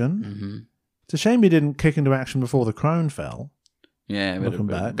investigation. It's a shame he didn't kick into action before the crone fell. Yeah, Looking a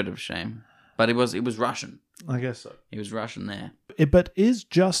back. bit of shame. But it was Russian. I guess so. He was Russian there. But is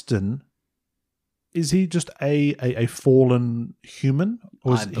Justin... Is he just a fallen human?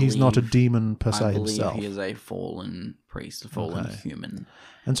 Or is he's not a demon per se I believe himself? he is a fallen priest, a fallen human.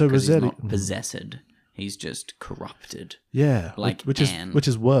 And so 'Cause Rossetti... he's not possessed. He's just corrupted. Yeah, like which Anne.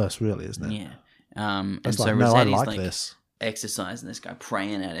 is worse, really, isn't it? Yeah. And It's so like, no, I Rossetti's like this. exercising this guy,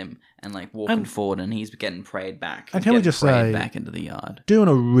 praying at him, and like walking forward, and he's getting prayed back. And He's can we getting just prayed say- back into the yard? Doing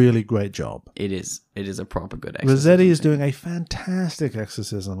a really great job. It is a proper good exercise. Rossetti is doing a fantastic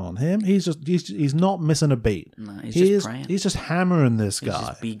exorcism on him. He's not missing a beat. No, he's just praying. He's just hammering this He's guy.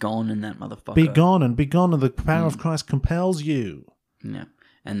 just be gone in that motherfucker. Be gone, and the power of Christ compels you. Yeah.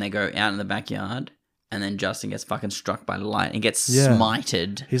 And they go out in the backyard, and then Justin gets fucking struck by light and gets Yeah.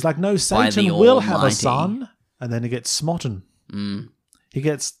 smited. He's like, no, By Satan the will have a Almighty. son, and then he gets smoten. He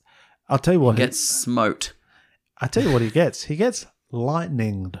gets. I'll tell you what. Gets smote. I tell you what he gets. He gets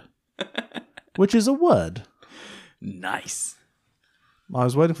lightninged, which is a word. Nice. I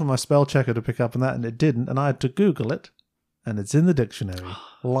was waiting for my spell checker to pick up on that, and it didn't, and I had to Google it, and it's in the dictionary.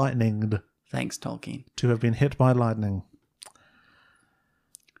 Lightninged. Thanks, Tolkien. To have been hit by lightning.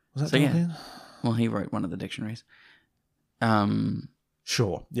 Was that So, yeah. Tolkien? Well, he wrote one of the dictionaries.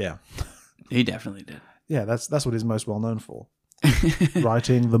 Sure, yeah. He definitely did. Yeah, that's what he's most well known for.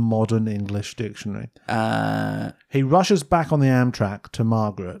 Writing the modern English dictionary. He rushes back on the Amtrak to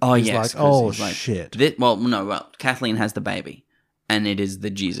Margaret. Oh, he's yes. like, oh, he's like, shit. Kathleen has the baby. And it is the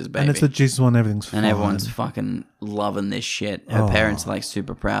Jesus baby. And it's the Jesus one, everything's fine. And everyone's fucking loving this shit. Her parents are like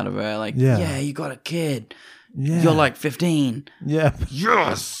super proud of her. Like, Yeah. yeah, you got a kid. Yeah. You're like 15. Yeah.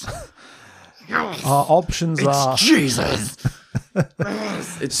 Yes! Yes! Our options are... Jesus!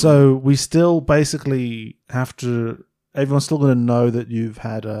 So we still basically have to... Everyone's still going to know that you've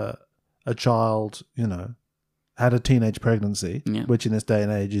had a child, had a teenage pregnancy, Yeah. which in this day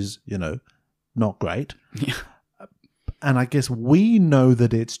and age is, not great. Yeah. And I guess we know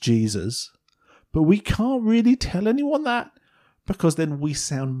that it's Jesus, but we can't really tell anyone that because then we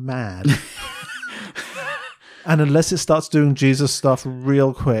sound mad. And unless it starts doing Jesus stuff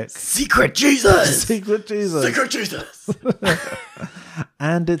real quick. Secret Jesus! Secret Jesus. Secret Jesus!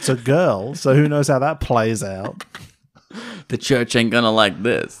 And it's a girl, so who knows how that plays out. The church ain't gonna like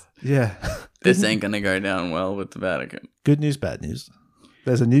this. Yeah. This ain't gonna go down well with the Vatican. Good news, bad news.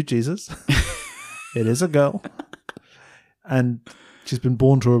 There's a new Jesus. It is a girl. And she's been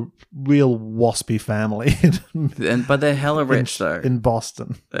born to a real waspy family But they're hella rich, though. in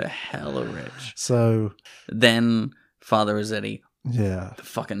Boston. They're hella rich. So, Then Father Rossetti yeah.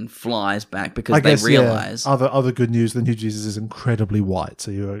 fucking flies back because they realize other good news, the new Jesus is incredibly white.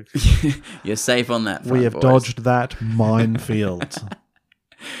 So you're safe on that front, we have boys. dodged that minefield.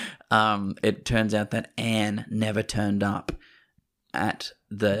 It turns out that Anne never turned up at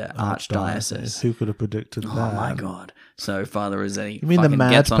the archdiocese. Who could have predicted that? Oh my god! So Father Rossetti, You mean the fucking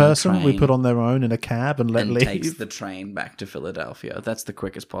mad gets on person a we train put on their own in a cab and let and leave? takes the train back to Philadelphia. That's the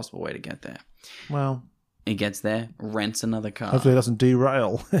quickest possible way to get there. Well, He gets there, rents another car. hopefully it doesn't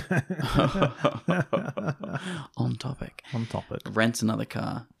derail. On topic. On topic. Rents another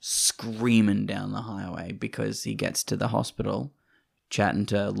car, screaming down the highway because he gets to the hospital, chatting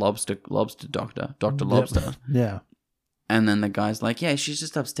to Lobster Doctor Lobster. Yep. Yeah. And then the guy's like, yeah, she's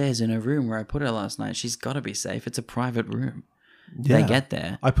just upstairs in her room where I put her last night. She's got to be safe. It's a private room. Yeah. They get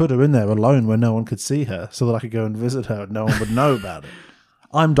there. I put her in there alone where no one could see her so that I could go and visit her and no one would know about it.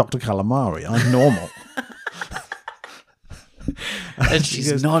 I'm Dr. Calamari. I'm normal. And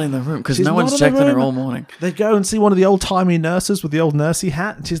she's not in the room because "She's no not one's in the checked on her room." all morning. They go and see one of the old-timey nurses with the old nursey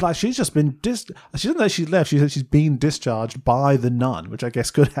hat. And she's like, she's just been... She doesn't know she left. She said she's been discharged by the nun, which I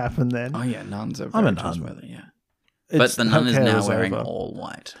guess could happen then. Oh, yeah, nuns are I'm a very nun. trustworthy, yeah. But the nun is her care now wearing over. all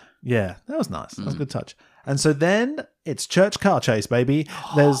white. Yeah, that was nice. That was a good touch. And so then it's church car chase, baby.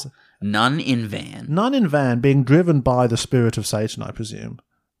 There's Nun in van. nun in van being driven by the spirit of Satan, I presume.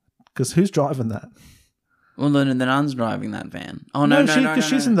 Because who's driving that? Well, the nun's driving that van. Oh, no. Because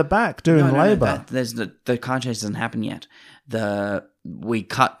she's in the back doing labour. There's the car chase doesn't happen yet. We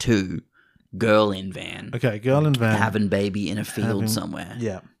cut to girl in van. Okay, girl in van. Having baby in a field somewhere.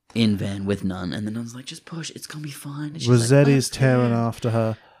 Yeah. In van with nun. And the nun's like, just push. It's going to be fine. And she's like, Rossetti's "Okay." tearing after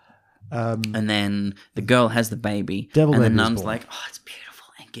her. And then the girl has the baby. Devil and the baby is nun's born. like, oh, it's beautiful.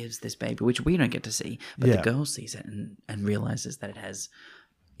 And gives this baby, which we don't get to see. But Yeah. the girl sees it and realizes that it has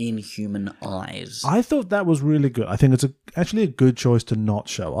inhuman eyes. I thought that was really good. I think it's actually a good choice to not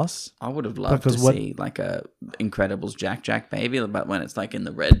show us. I would have loved Because to what- see like a Incredibles Jack baby, but when it's like in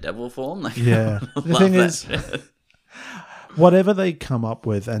the red devil form. Like, Yeah. I would The love thing that is- shit. Whatever they come up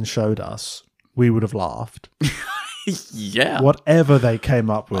with and showed us, we would have laughed. Yeah. Whatever they came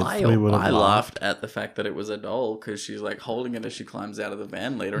up with, I we would have laughed at the fact that it was a doll because she's like holding it as she climbs out of the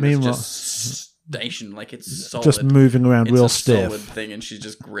van later, and Meanwhile- it's just stationed like it's solid. Just moving around it's real a stiff. solid thing, and she's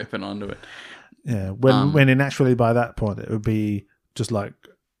just gripping onto it. Yeah, when in actually by that point it would be just like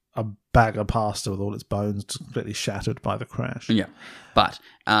a bag of pasta with all its bones just completely shattered by the crash. Yeah, but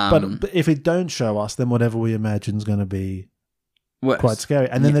But if it don't show us, then whatever we imagine is going to be worse. quite scary.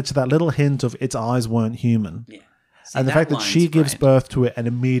 And then there's that little hint of its eyes weren't human, Yeah. See, and the fact that line's she gives great. birth to it and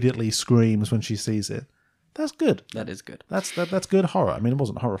immediately screams when she sees it. That's good. That is good. That's good horror. I mean, it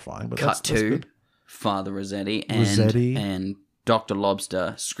wasn't horrifying, but Cut that's to good. Father Rossetti Rossetti. and Dr.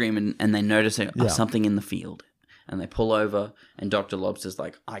 Lobster screaming, and they notice something in the field. and they pull over, and Dr. Lobster's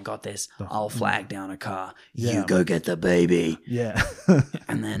like, I got this. I'll flag down a car. Yeah. You go get the baby. Yeah.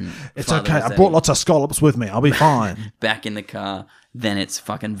 And then It's Father okay. I Rossetti brought lots of scallops with me. I'll be fine. back in the car. Then it's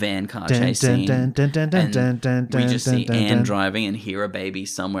fucking van car Dun, chase dun, scene. dun, dun, dun, dun, dun, dun, And we just dun, see dun, Anne dun. driving and hear a baby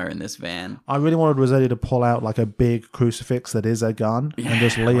somewhere in this van. I really wanted Rossetti to pull out like a big crucifix that is a gun and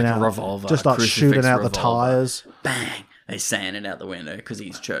just lean like a out, revolver, just start crucifix shooting out the revolver. tires. Bang! They're saying it out the window because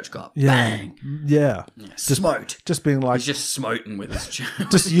he's church cop. Yeah, Bang! yeah. Smote. Just being like, He's just smoting with his church.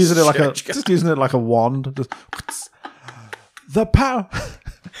 just using it like a, church gun. just using it like a wand. Just, the power.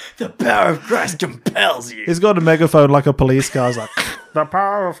 The power of Christ compels you. He's got a megaphone like a police car. He's like, the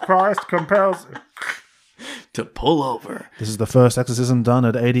power of Christ compels. To pull over. This is the first exorcism done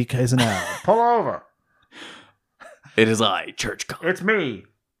at 80 k's an hour. Pull over. It is I, church cop. It's me,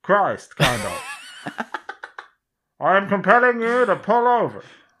 Christ, kind of. I am compelling you to pull over.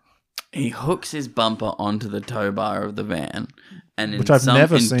 He hooks his bumper onto the tow bar of the van, and Which I've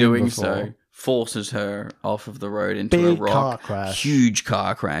never in seen doing before. so, forces her off of the road into Big a rock. car crash. Huge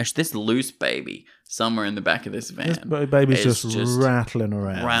car crash. This loose baby somewhere in the back of this van. This baby's is just rattling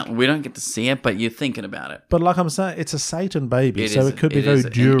around. We don't get to see it, but you're thinking about it. But like I'm saying, it's a Satan baby, It so is- it could be it very is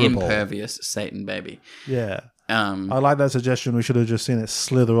an durable. impervious Satan baby. Yeah. I I like that suggestion. We should have just seen it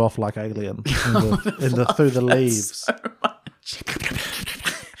slither off like Alien through the leaves.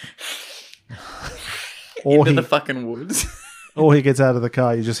 Or into he, the fucking woods. or he gets out of the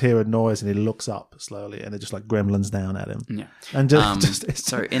car, you just hear a noise and he looks up slowly and it just like gremlins down at him. Yeah. And just it's,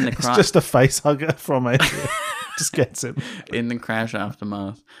 So in the it's cra- just a face hugger from Alien. Just gets him. In the crash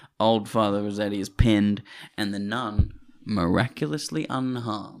aftermath, old Father Rossetti is pinned, and the nun, miraculously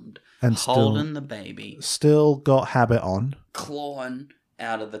unharmed, And still- holding the baby, Still got habit on. clawing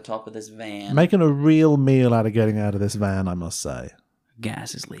out of the top of this van. Making a real meal out of getting out of this van, I must say.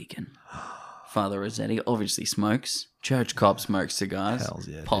 Gas is leaking. Father Rossetti obviously smokes. Church cop smokes cigars. Hells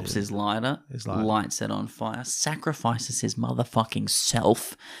yeah, pops dude. his lighter. His lighter. Lights it on fire. Sacrifices his motherfucking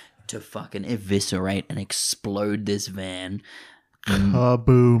self to fucking eviscerate and explode this van.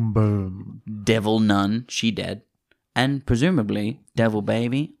 Kaboom, boom. Devil nun, she dead. And presumably, devil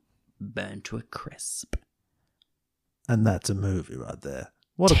baby, burned to a crisp. And that's a movie right there.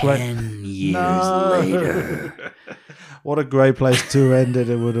 What a great 10 years No. later. What a great place to end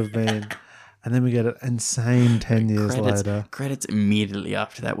it would have been. And then we get an insane 10 years later. Credits immediately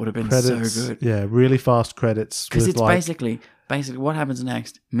after that would have been Credits, so good. yeah, really fast credits. Because with it's like, basically what happens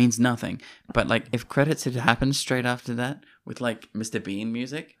next means nothing. But like if credits had happened straight after that with like Mr. Bean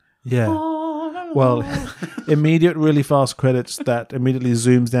music. yeah. Well, immediate, really fast credits that immediately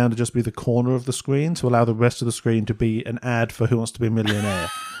zooms down to just be the corner of the screen to allow the rest of the screen to be an ad for Who Wants to Be a Millionaire.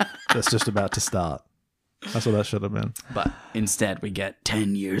 That's just about to start. That's what that should have been. But instead we get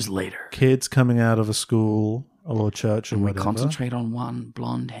 10 years later. Kids coming out of a school or church or And we whatever. concentrate on one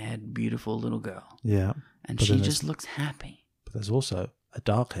blonde-haired, beautiful little girl. Yeah. And But she then just looks happy But there's also a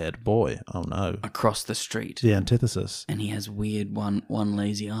dark-haired boy. Oh no. across the street. The antithesis. And he has weird one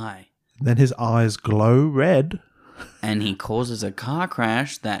lazy eye. Then his eyes glow red. And he causes a car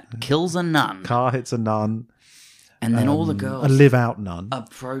crash that kills a nun. Car hits a nun. And then all the A girls live-out nun.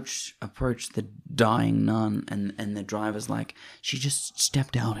 approach the dying nun, and the driver's like, she just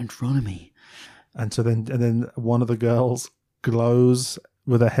stepped out in front of me. And so then one of the girls glows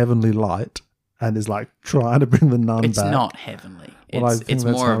with a heavenly light and is like trying to bring the nun It's back. not heavenly. Well, I It's think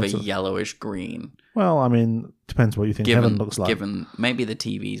that's more how of a it's a- yellowish green. Well, I mean, depends what you think heaven looks like. Given maybe the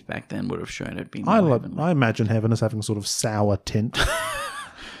TVs back then would have shown it being I more love, heavenly. I imagine heaven as having sort of sour tint.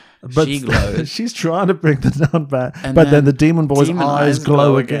 But She glows. she's trying to bring the nun back, And but then then the demon boy's demon eyes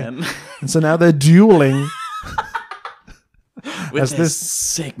glow again. And so now they're dueling With as his this-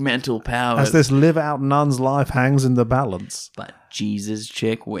 sick mental powers. as this live-out nun's life hangs in the balance. But Jesus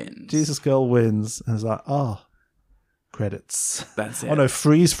chick wins. Jesus girl wins, and it's like, oh, credits. That's it. Oh no,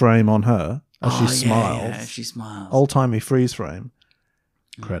 freeze frame on her as she Oh, smiles. Yeah, she smiles. Old-timey freeze frame.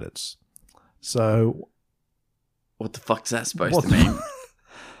 Credits. So What the fuck's that supposed What to the- mean?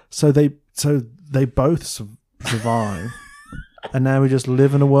 so they both survive, and now we just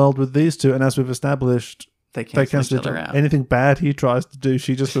live in a world with these two. And as we've established, They they cancel each cancel other out. anything bad he tries to do.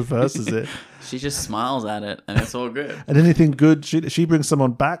 She just reverses it, She just smiles at it, and it's all good. and anything good, she brings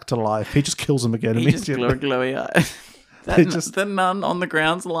someone back to life. He just kills him again He just immediately. glowy eyes. They just- The nun on the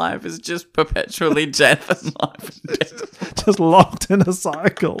ground's life is just perpetually death and life and death. just locked in a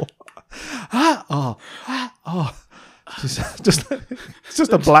cycle. It's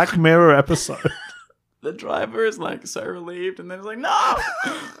just a Black Mirror episode. The driver is like so relieved, and then he's like, "No!"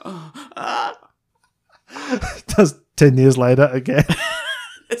 Just 10 years later again.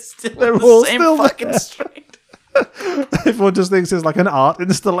 It's still They're on all the same still fucking there. street. Everyone just thinks it's like an art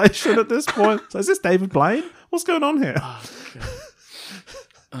installation at this point. So is this David Blaine? What's going on here?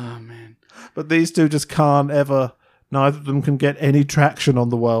 Oh man. But these two just can't ever. Neither of them can get any traction on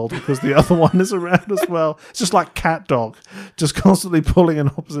the world because the other one is around as well. It's just like cat dog, just constantly pulling in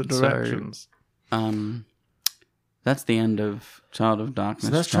opposite directions. That's the end of Child of Darkness.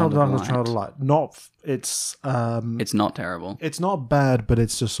 So that's Child of Darkness, Child of Light. It's not terrible. It's not bad, but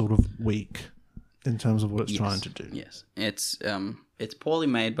it's just sort of weak in terms of what it's trying to do. Yes, it's poorly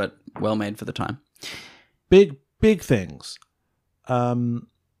made, but well made for the time. Big things.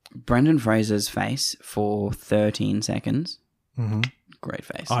 Brendan Fraser's face for 13 seconds. Mm-hmm. Great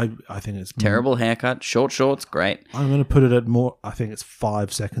face. I think it's terrible haircut, short shorts, great. I'm going to put it at more. I think it's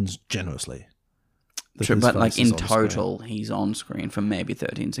 5 seconds generously. True, but like in total, he's on screen for maybe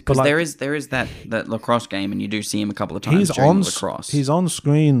 13 seconds. Because like, there is that lacrosse game, and you do see him a couple of times during lacrosse. He's on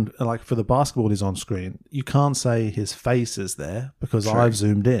screen, like for the basketball, he's on screen. You can't say his face is there because I've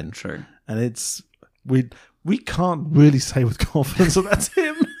zoomed in. True, and it's we can't really say with confidence that that's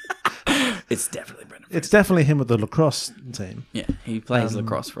him. It's definitely Brendan Fraser. It's definitely him with the lacrosse team. Yeah, he plays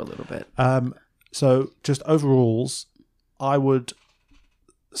lacrosse for a little bit. So just overalls, I would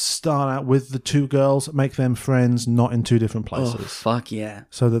start out with the two girls, make them friends, not in two different places. Oh, fuck yeah.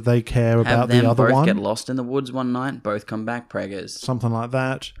 So that they care about the other both one. Get lost in the woods one night, both come back preggers. Something like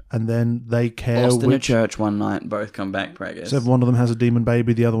that. And then they care. Lost in a church one night, both come back preggers. So if one of them has a demon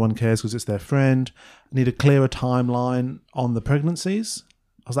baby, the other one cares because it's their friend. I need a clearer timeline on the pregnancies.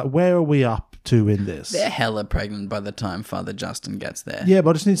 I was like, where are we up to in this? They're hella pregnant by the time Father Justin gets there. Yeah, but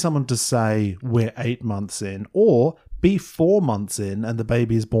I just need someone to say we're 8 months in, or be 4 months in and the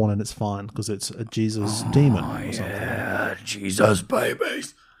baby is born and it's fine because it's a Jesus demon or something. Yeah, Jesus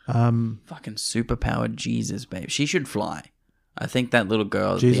babies. Fucking superpowered Jesus baby. She should fly. I think that little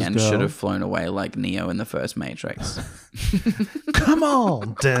girl at the end should have flown away like Neo in the first Matrix. Come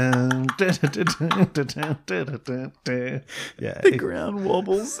on. Yeah. The ground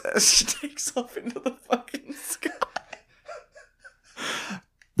wobbles as she takes off into the fucking sky.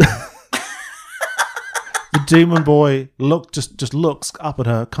 The demon boy just looks up at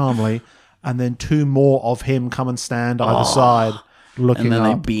her calmly, and then 2 more of him come and stand either side looking and then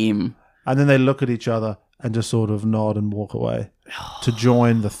up. They beam. And then they look at each other and just sort of nod and walk away to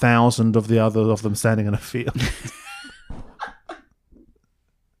join the 1,000 of the other of them standing in a field.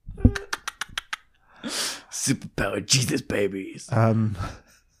 Superpowered Jesus babies.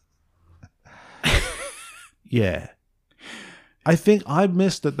 Yeah. I think I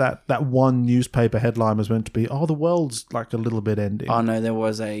missed that one newspaper headline was meant to be, the world's like a little bit ending. Oh no, there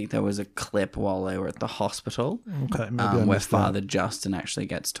was a clip while they were at the hospital. Okay, maybe where Father Justin actually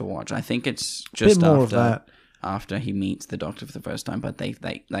gets to watch. I think it's just after he meets the doctor for the first time, but they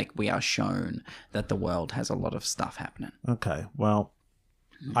like we are shown that the world has a lot of stuff happening. Okay, well,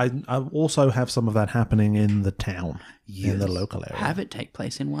 I also have some of that happening in the town, in the local area. Have it take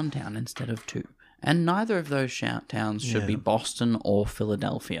place in one town instead of 2. And neither of those towns should be Boston or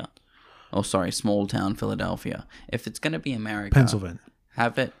Philadelphia. Oh, sorry, small town Philadelphia. If it's going to be America, Pennsylvania,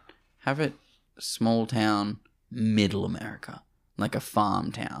 have it small town Middle America, like a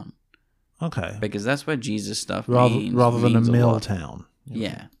farm town. Okay, because that's where Jesus stuff rather than a mill town.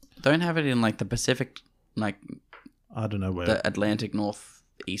 Yeah, don't have it in like the Pacific, like I don't know where the Atlantic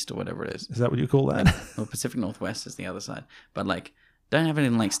Northeast or whatever it is. Is that what you call that? Well, Pacific Northwest is the other side, but like. Don't have it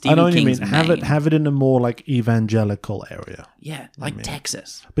in like Stephen King's Maine. Have it in a more like evangelical area. Yeah, like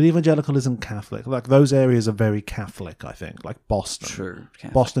Texas. But evangelical isn't Catholic. Like those areas are very Catholic, I think. Like Boston. True.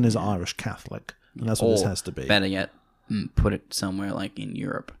 Catholic, Boston is Irish Catholic. And that's what this has to be. Better yet, put it somewhere like in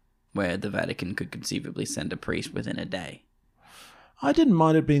Europe where the Vatican could conceivably send a priest within a day. I didn't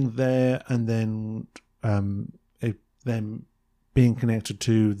mind it being there and then them being connected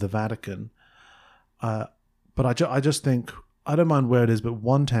to the Vatican. But I just think... I don't mind where it is, but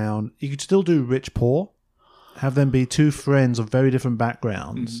one town, you could still do rich, poor. Have them be 2 friends of very different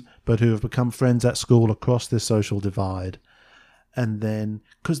backgrounds, but who have become friends at school across this social divide. And then,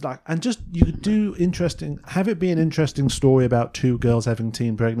 you could do have it be an interesting story about 2 girls having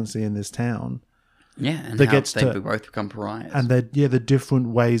teen pregnancy in this town. Yeah, and how they both become pariahs. And the different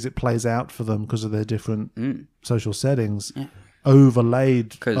ways it plays out for them because of their different social settings,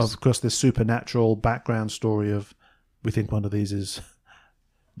 overlaid across this supernatural background story of, we think one of these is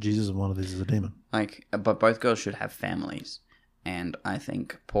Jesus and one of these is a demon. But both girls should have families. And I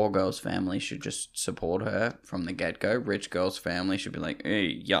think poor girl's family should just support her from the get-go. Rich girl's family should be like,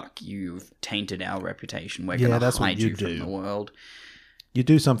 hey, yuck, you've tainted our reputation. We're going to hide you from the world. You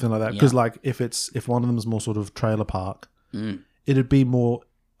do something like that. Because if one of them is more sort of trailer park, it'd be more...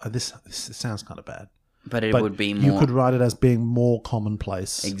 this sounds kind of bad. But it would be You more... could write it as being more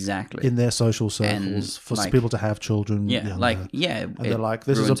commonplace Exactly. in their social circles for like- people to have children. Yeah, younger. like, And they're like,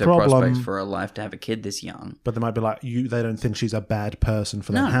 this is a ruins her prospects problem. for a life to have a kid this young. But they might be like, they don't think she's a bad person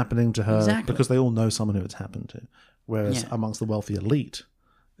for that No, happening to her exactly. because they all know someone who it's happened to. Whereas Yeah. amongst the wealthy elite,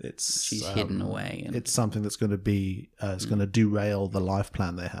 She's hidden away. And, it's something that's going to be it's going to derail the life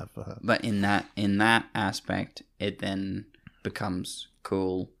plan they have for her. but in that aspect, it then becomes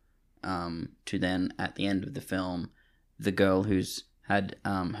cool to then, at the end of the film, the girl who's had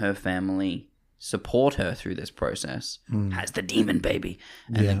her family support her through this process has the demon baby,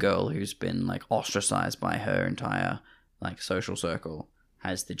 and Yeah. the girl who's been like ostracized by her entire like social circle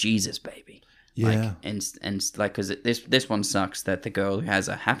has the Jesus baby. Yeah. Like, and like, because this one sucks that the girl who has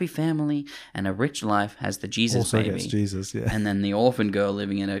a happy family and a rich life has the Jesus Also baby, gets Jesus, yeah. and then the orphan girl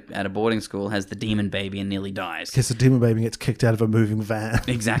living at a boarding school has the demon baby and nearly dies. Because the demon baby gets kicked out of a moving van.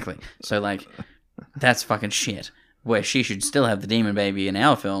 Exactly. So like, that's fucking shit. Where she should still have the demon baby in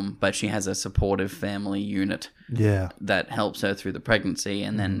our film, but she has a supportive family unit Yeah. that helps her through the pregnancy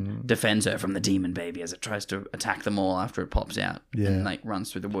and then defends her from the demon baby as it tries to attack them all after it pops out Yeah. and like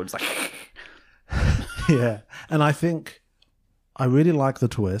runs through the woods like. Yeah. And I think I really like the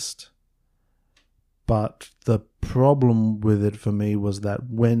twist, but the problem with it for me was that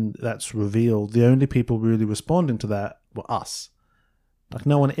when that's revealed, the only people really responding to that were us. Like,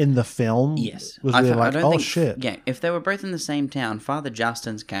 no one in the film Yes. was really I like, don't oh, think, shit. Yeah, if they were both in the same town, Father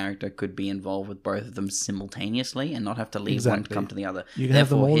Justin's character could be involved with both of them simultaneously and not have to leave one to Exactly. come to the other. You can have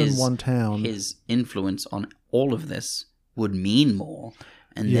them Therefore, all in one town. His influence on all of this would mean more.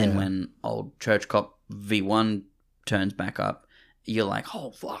 And Yeah. then when old Church Cop V1 turns back up, you're like,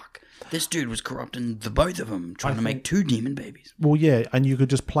 oh, fuck. This dude was corrupting the both of them, trying to make two demon babies. Well, yeah, and you could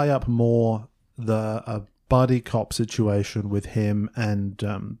just play up more the buddy cop situation with him and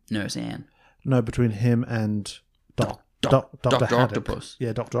Nurse Anne. no, between him and Dr. Dr. Haddock. Octopus.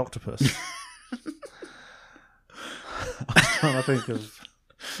 Yeah, Dr. Octopus. I'm trying to think of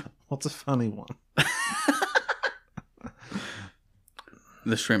what's a funny one.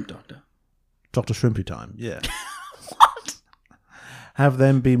 The Shrimp Doctor. Dr. Shrimpy Time. Yeah. Have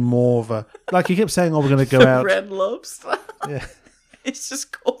them be more of a like he kept saying, "Oh, we're going to go out." Red Lobster. Yeah, It's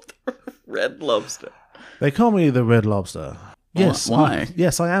just called the Red Lobster. they call me the Red Lobster. Yes, Why?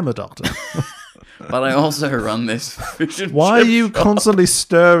 yes, I am a doctor. But I also run this fish and Why are chip you shop. constantly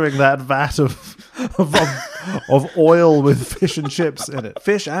stirring that vat of oil with fish and chips in it?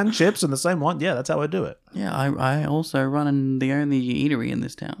 Fish and chips in the same one? Yeah, that's how I do it. Yeah, I also run the only eatery in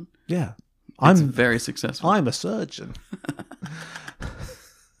this town. Yeah, It's very successful. I'm a surgeon.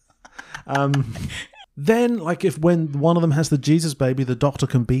 Then, like, if when one of them has the Jesus baby, the doctor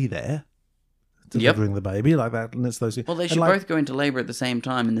can be there delivering the baby like that, and it's those. Well, they and should like, both go into labor at the same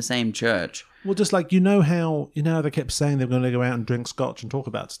time in the same church. Well, just like how they kept saying they were going to go out and drink scotch and talk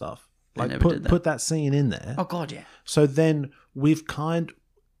about stuff. They Like never did that. put that scene in there. Oh God, yeah. So then we kind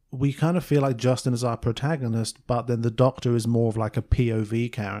of feel like Justin is our protagonist, but then the Doctor is more of like a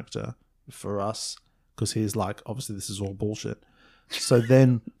POV character for us because he's like, obviously this is all bullshit. So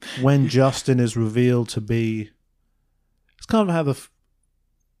then when Justin is revealed to be, it's kind of how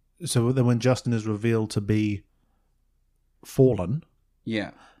so then when Justin is revealed to be fallen,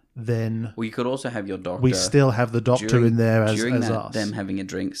 Yeah. then Well, you could also have your doctor. we still have the Doctor in there as during us. them having a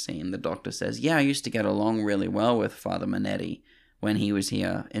drink scene. The doctor says, "Yeah, I used to get along really well with Father Manetti when he was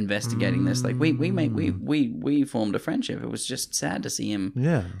here investigating this. Like we formed a friendship. It was just sad to see him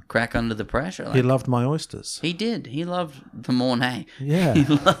Yeah. crack under the pressure. Like, He loved my oysters. He did. He loved the Mornay. Yeah. He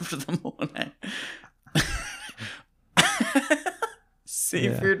loved the Mornay.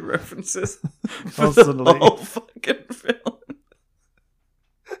 Seafood references for Constantly. the whole fucking film.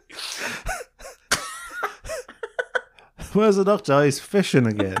 Where's the Doctor? Oh, he's fishing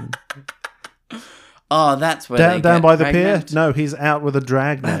again. Oh, that's where they down get by the pregnant. pier? No, he's out with a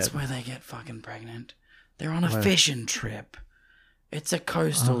drag net. That's where they get fucking pregnant. They're on a fishing trip. It's a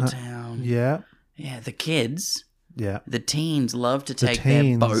coastal town. Yeah. Yeah, the kids, Yeah. the teens love to The take their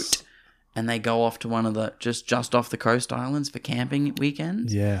teens. boat and they go off to one of the just off the coast islands for camping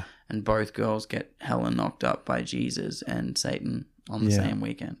weekends. Yeah. And both girls get hella knocked up by Jesus and Satan on the Yeah. same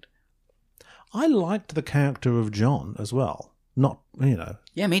weekend. I liked the character of John as well. Not,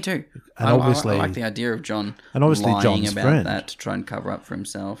 Yeah, me too. And I obviously- like the idea of John and obviously lying John's about friend. that to try and cover up for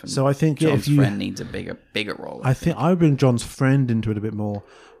himself. And So I think, yeah, John's if you- friend needs a bigger role. I think I bring John's friend into it a bit more,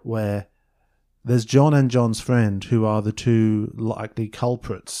 where there's John and John's friend who are the two likely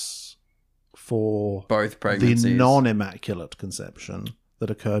culprits for both pregnancies. the non-immaculate conception that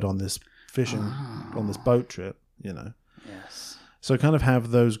occurred on this fishing, on this boat trip, Yes. So kind of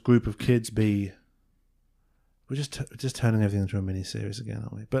have those group of kids be We're just turning everything into a mini series again,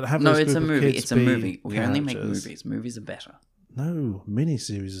 aren't we? But have No, this it's a group of movie. kids It's a be movie. We only make characters. movies. Movies are better. No, mini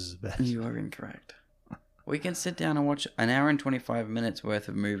series is best. You are incorrect. We can sit down and watch an hour and 25 minutes worth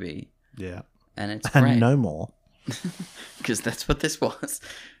of movie, Yeah, and it's and great. no more. Because that's what this was.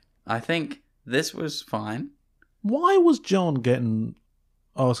 I think this was fine. Why was John getting?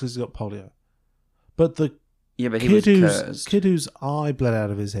 Oh, it's because he's got polio. But the Yeah, but he was cursed. kid whose eye bled out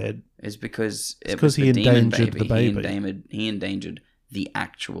of his head. Is because it 'cause was he the demon endangered the baby. He endangered the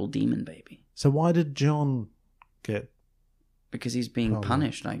actual demon baby. So why did John get? Because he's being Probably.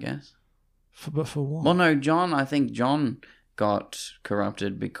 punished, I guess. But for what? Well, no, John. I think John got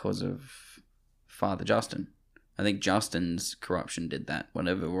corrupted because of Father Justin. I think Justin's corruption did that.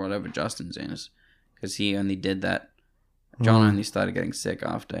 Whatever Justin's is, because he only did that. John only started getting sick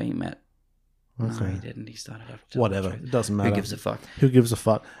after he met. Okay. No, he didn't. He started after. Whatever. It doesn't matter. Who gives a fuck? Who gives a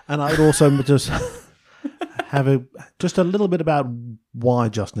fuck? And I'd also just have a little bit about why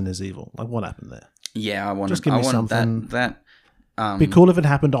Justin is evil. Like what happened there. Yeah, I wanted. Just give me I wanted something. that. Be cool if it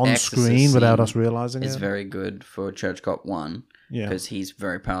happened on Exorcist screen without scene us realizing is it. very good for Church Cop 1 Yeah. because he's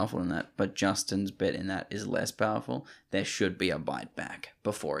very powerful in that. But Justin's bit in that is less powerful. There should be a bite back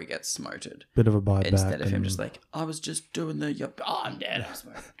before he gets smoted. Bit of a bite back. Instead of him and- just like, I was just doing I'm dead. I'm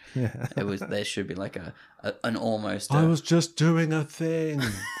smoking. Yeah. There should be like an almost. I was just doing a thing.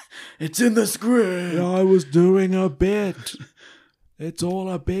 It's in the script. I was doing a bit. It's all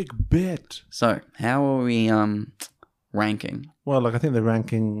a big bit. So how are we ranking? Well, look, I think the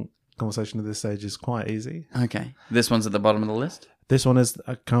ranking conversation at this stage is quite easy. Okay, this one's at the bottom of the list. This one is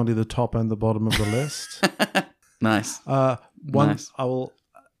currently the top and the bottom of the list. Nice. Once Nice.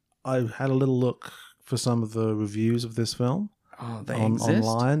 I had a little look for some of the reviews of this film Oh, they exist.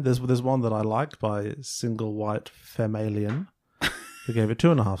 online. There's one that I liked by Single White Femalien, who gave it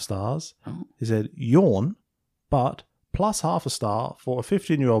 2.5 stars. Oh. He said, "Yawn, but plus half a star for a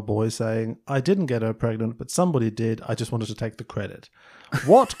 15-year-old boy saying, I didn't get her pregnant, but somebody did. I just wanted to take the credit.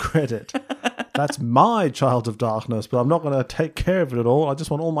 What credit? That's my Child of Darkness, but I'm not going to take care of it at all. I just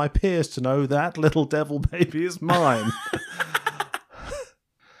want all my peers to know that little devil baby is mine."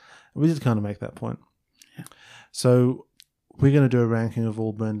 We did kind of make that point. Yeah. So we're going to do a ranking of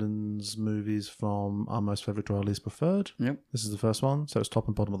all Brendan's movies from our most favourite to our least preferred. Yep. This is the first one, so it's top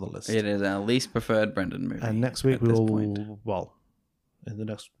and bottom of the list. It is our least preferred Brendan movie. And next week at we this will, point. in the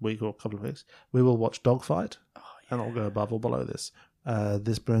next week or a couple of weeks, we will watch Dogfight, Oh, and I'll go above or below this.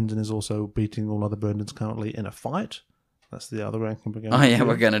 This Brendan is also beating all other Brendans currently in a fight. That's the other ranking we're going Oh to yeah, do.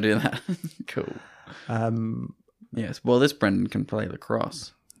 we're gonna do that. Cool. Um, Yes. Well, this Brendan can play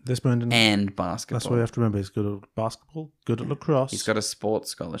lacrosse this Brendan, and basketball. that's what we have to remember. He's good at basketball, good at lacrosse. He's got a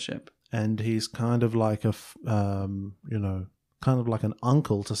sports scholarship. and he's kind of like kind of like an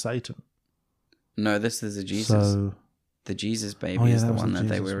uncle to Satan. No, this is a Jesus. So The Jesus baby Oh, yeah, is that the was one the that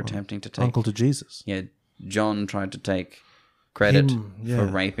they Jesus were one. attempting to take. uncle to Jesus. Yeah, John tried to take credit Him, yeah. for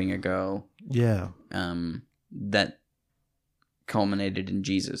raping a girl. Yeah, That culminated in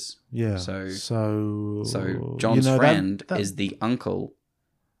Jesus. yeah. So you John's know, friend that is the uncle.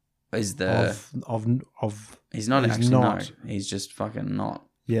 Is the of he's not he's actually not. no. He's just fucking not.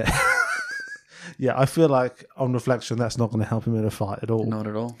 yeah. Yeah, I feel like on reflection, that's not going to help him in a fight at all. Not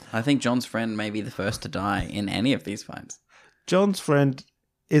at all. I think John's friend may be the first to die in any of these fights. John's friend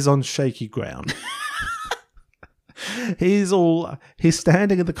is on shaky ground. He's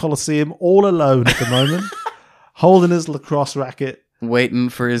standing in the Colosseum all alone at the moment, holding his lacrosse racket, Waiting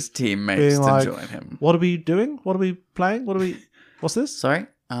for his teammates being to like, join him. "What are we doing? What are we playing? What's this? Sorry?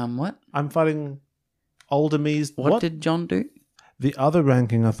 What? I'm fighting older me's." What did John do? The other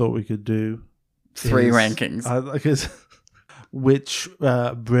ranking I thought we could do 3 is- rankings. because which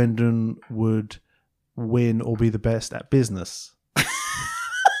Brendan would win or be the best at business.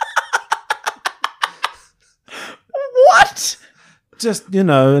 What? Just, in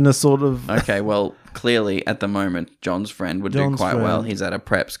a sort of... Okay, well, clearly at the moment, John's friend would do John's quite well. friend. He's at a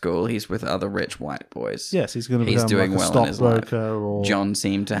prep school. He's with other rich white boys. Yes, he's going to He's become doing like a well in his life. stockbroker or... John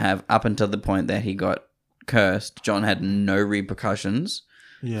seemed to have, up until the point that he got cursed, John had no repercussions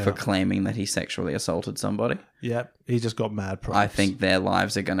Yeah. for claiming that he sexually assaulted somebody. Yep, he just got mad props. I think their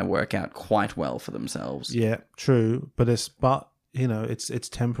lives are going to work out quite well for themselves. Yeah, true, but it's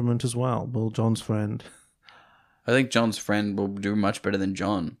temperament as well. Well, John's friend, I think John's friend will do much better than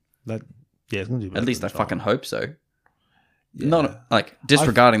John. it's going to do. At least I fucking hope so. Yeah. Not like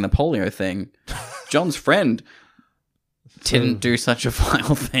disregarding the polio thing. John's friend didn't do such a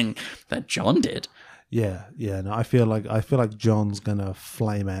vile thing that John did. Yeah. No, I feel like John's gonna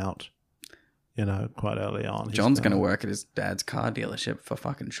flame out. Quite early on. He's John's going to work at his dad's car dealership for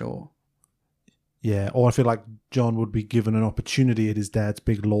fucking sure. Yeah, or I feel like John would be given an opportunity at his dad's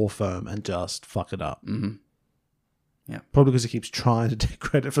big law firm and just fuck it up. Mm-hmm. Yeah. Probably because he keeps trying to take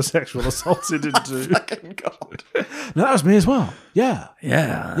credit for sexual assaults he didn't do. Fucking God. No, that was me as well. Yeah.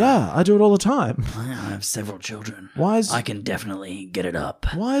 Yeah. Yeah, I do it all the time. I have several children. Why is I can definitely get it up.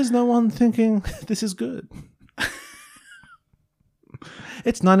 why is no one thinking this is good?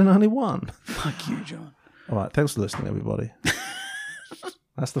 It's 1991. Fuck you, John. All right, thanks for listening, everybody.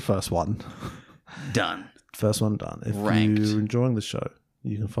 That's the first one. Done. First one done. If Ranked. you're enjoying the show,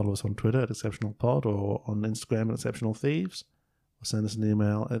 you can follow us on Twitter at ExceptionalPod or on Instagram at ExceptionalThieves. Or send us an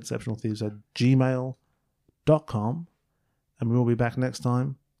email at exceptionalthieves@gmail.com. And we will be back next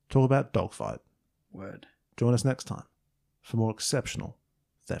time to talk about Dogfight. Word. Join us next time for more exceptional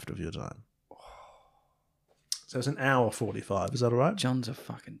theft of your time. So it's an hour 45. Is that all right? John's a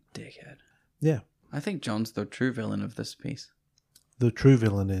fucking dickhead. Yeah. I think John's the true villain of this piece. The true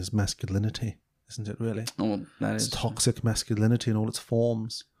villain is masculinity, isn't it, really? Oh, that It's is toxic masculinity in all its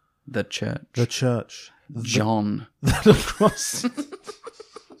forms. the church. The church. John. The cross.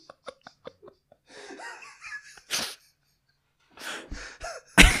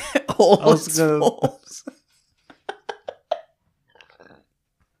 All I was its gonna- forms.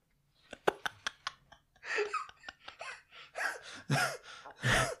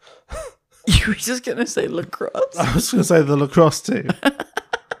 You were just gonna say lacrosse. I was going to say the lacrosse team.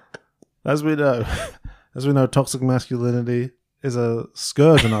 As we know, toxic masculinity is a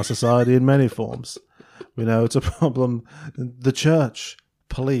scourge in our society in many forms. We know it's a problem in the church,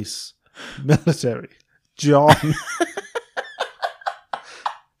 police, military, John.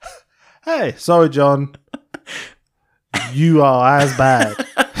 Hey, sorry, John. You are as bad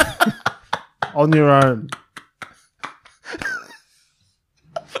on your own.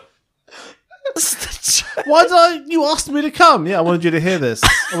 Why did you asked me to come? Yeah, I wanted you to hear this.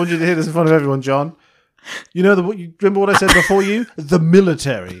 I wanted you to hear this in front of everyone, John. You know you remember what I said before you? The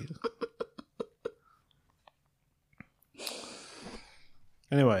military.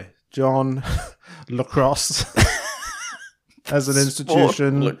 Anyway, John, lacrosse as an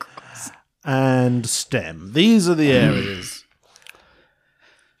institution Lacrosse. and STEM. These are the areas.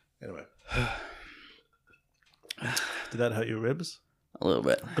 Anyway. Did that hurt your ribs? A little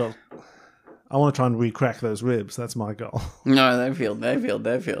bit. God. I want to try and re-crack those ribs. That's my goal. No, they've healed.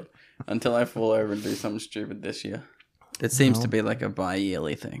 Until I fall over and do something stupid this year. It seems to be like a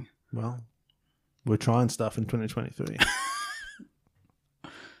bi-yearly thing. Well, we're trying stuff in 2023.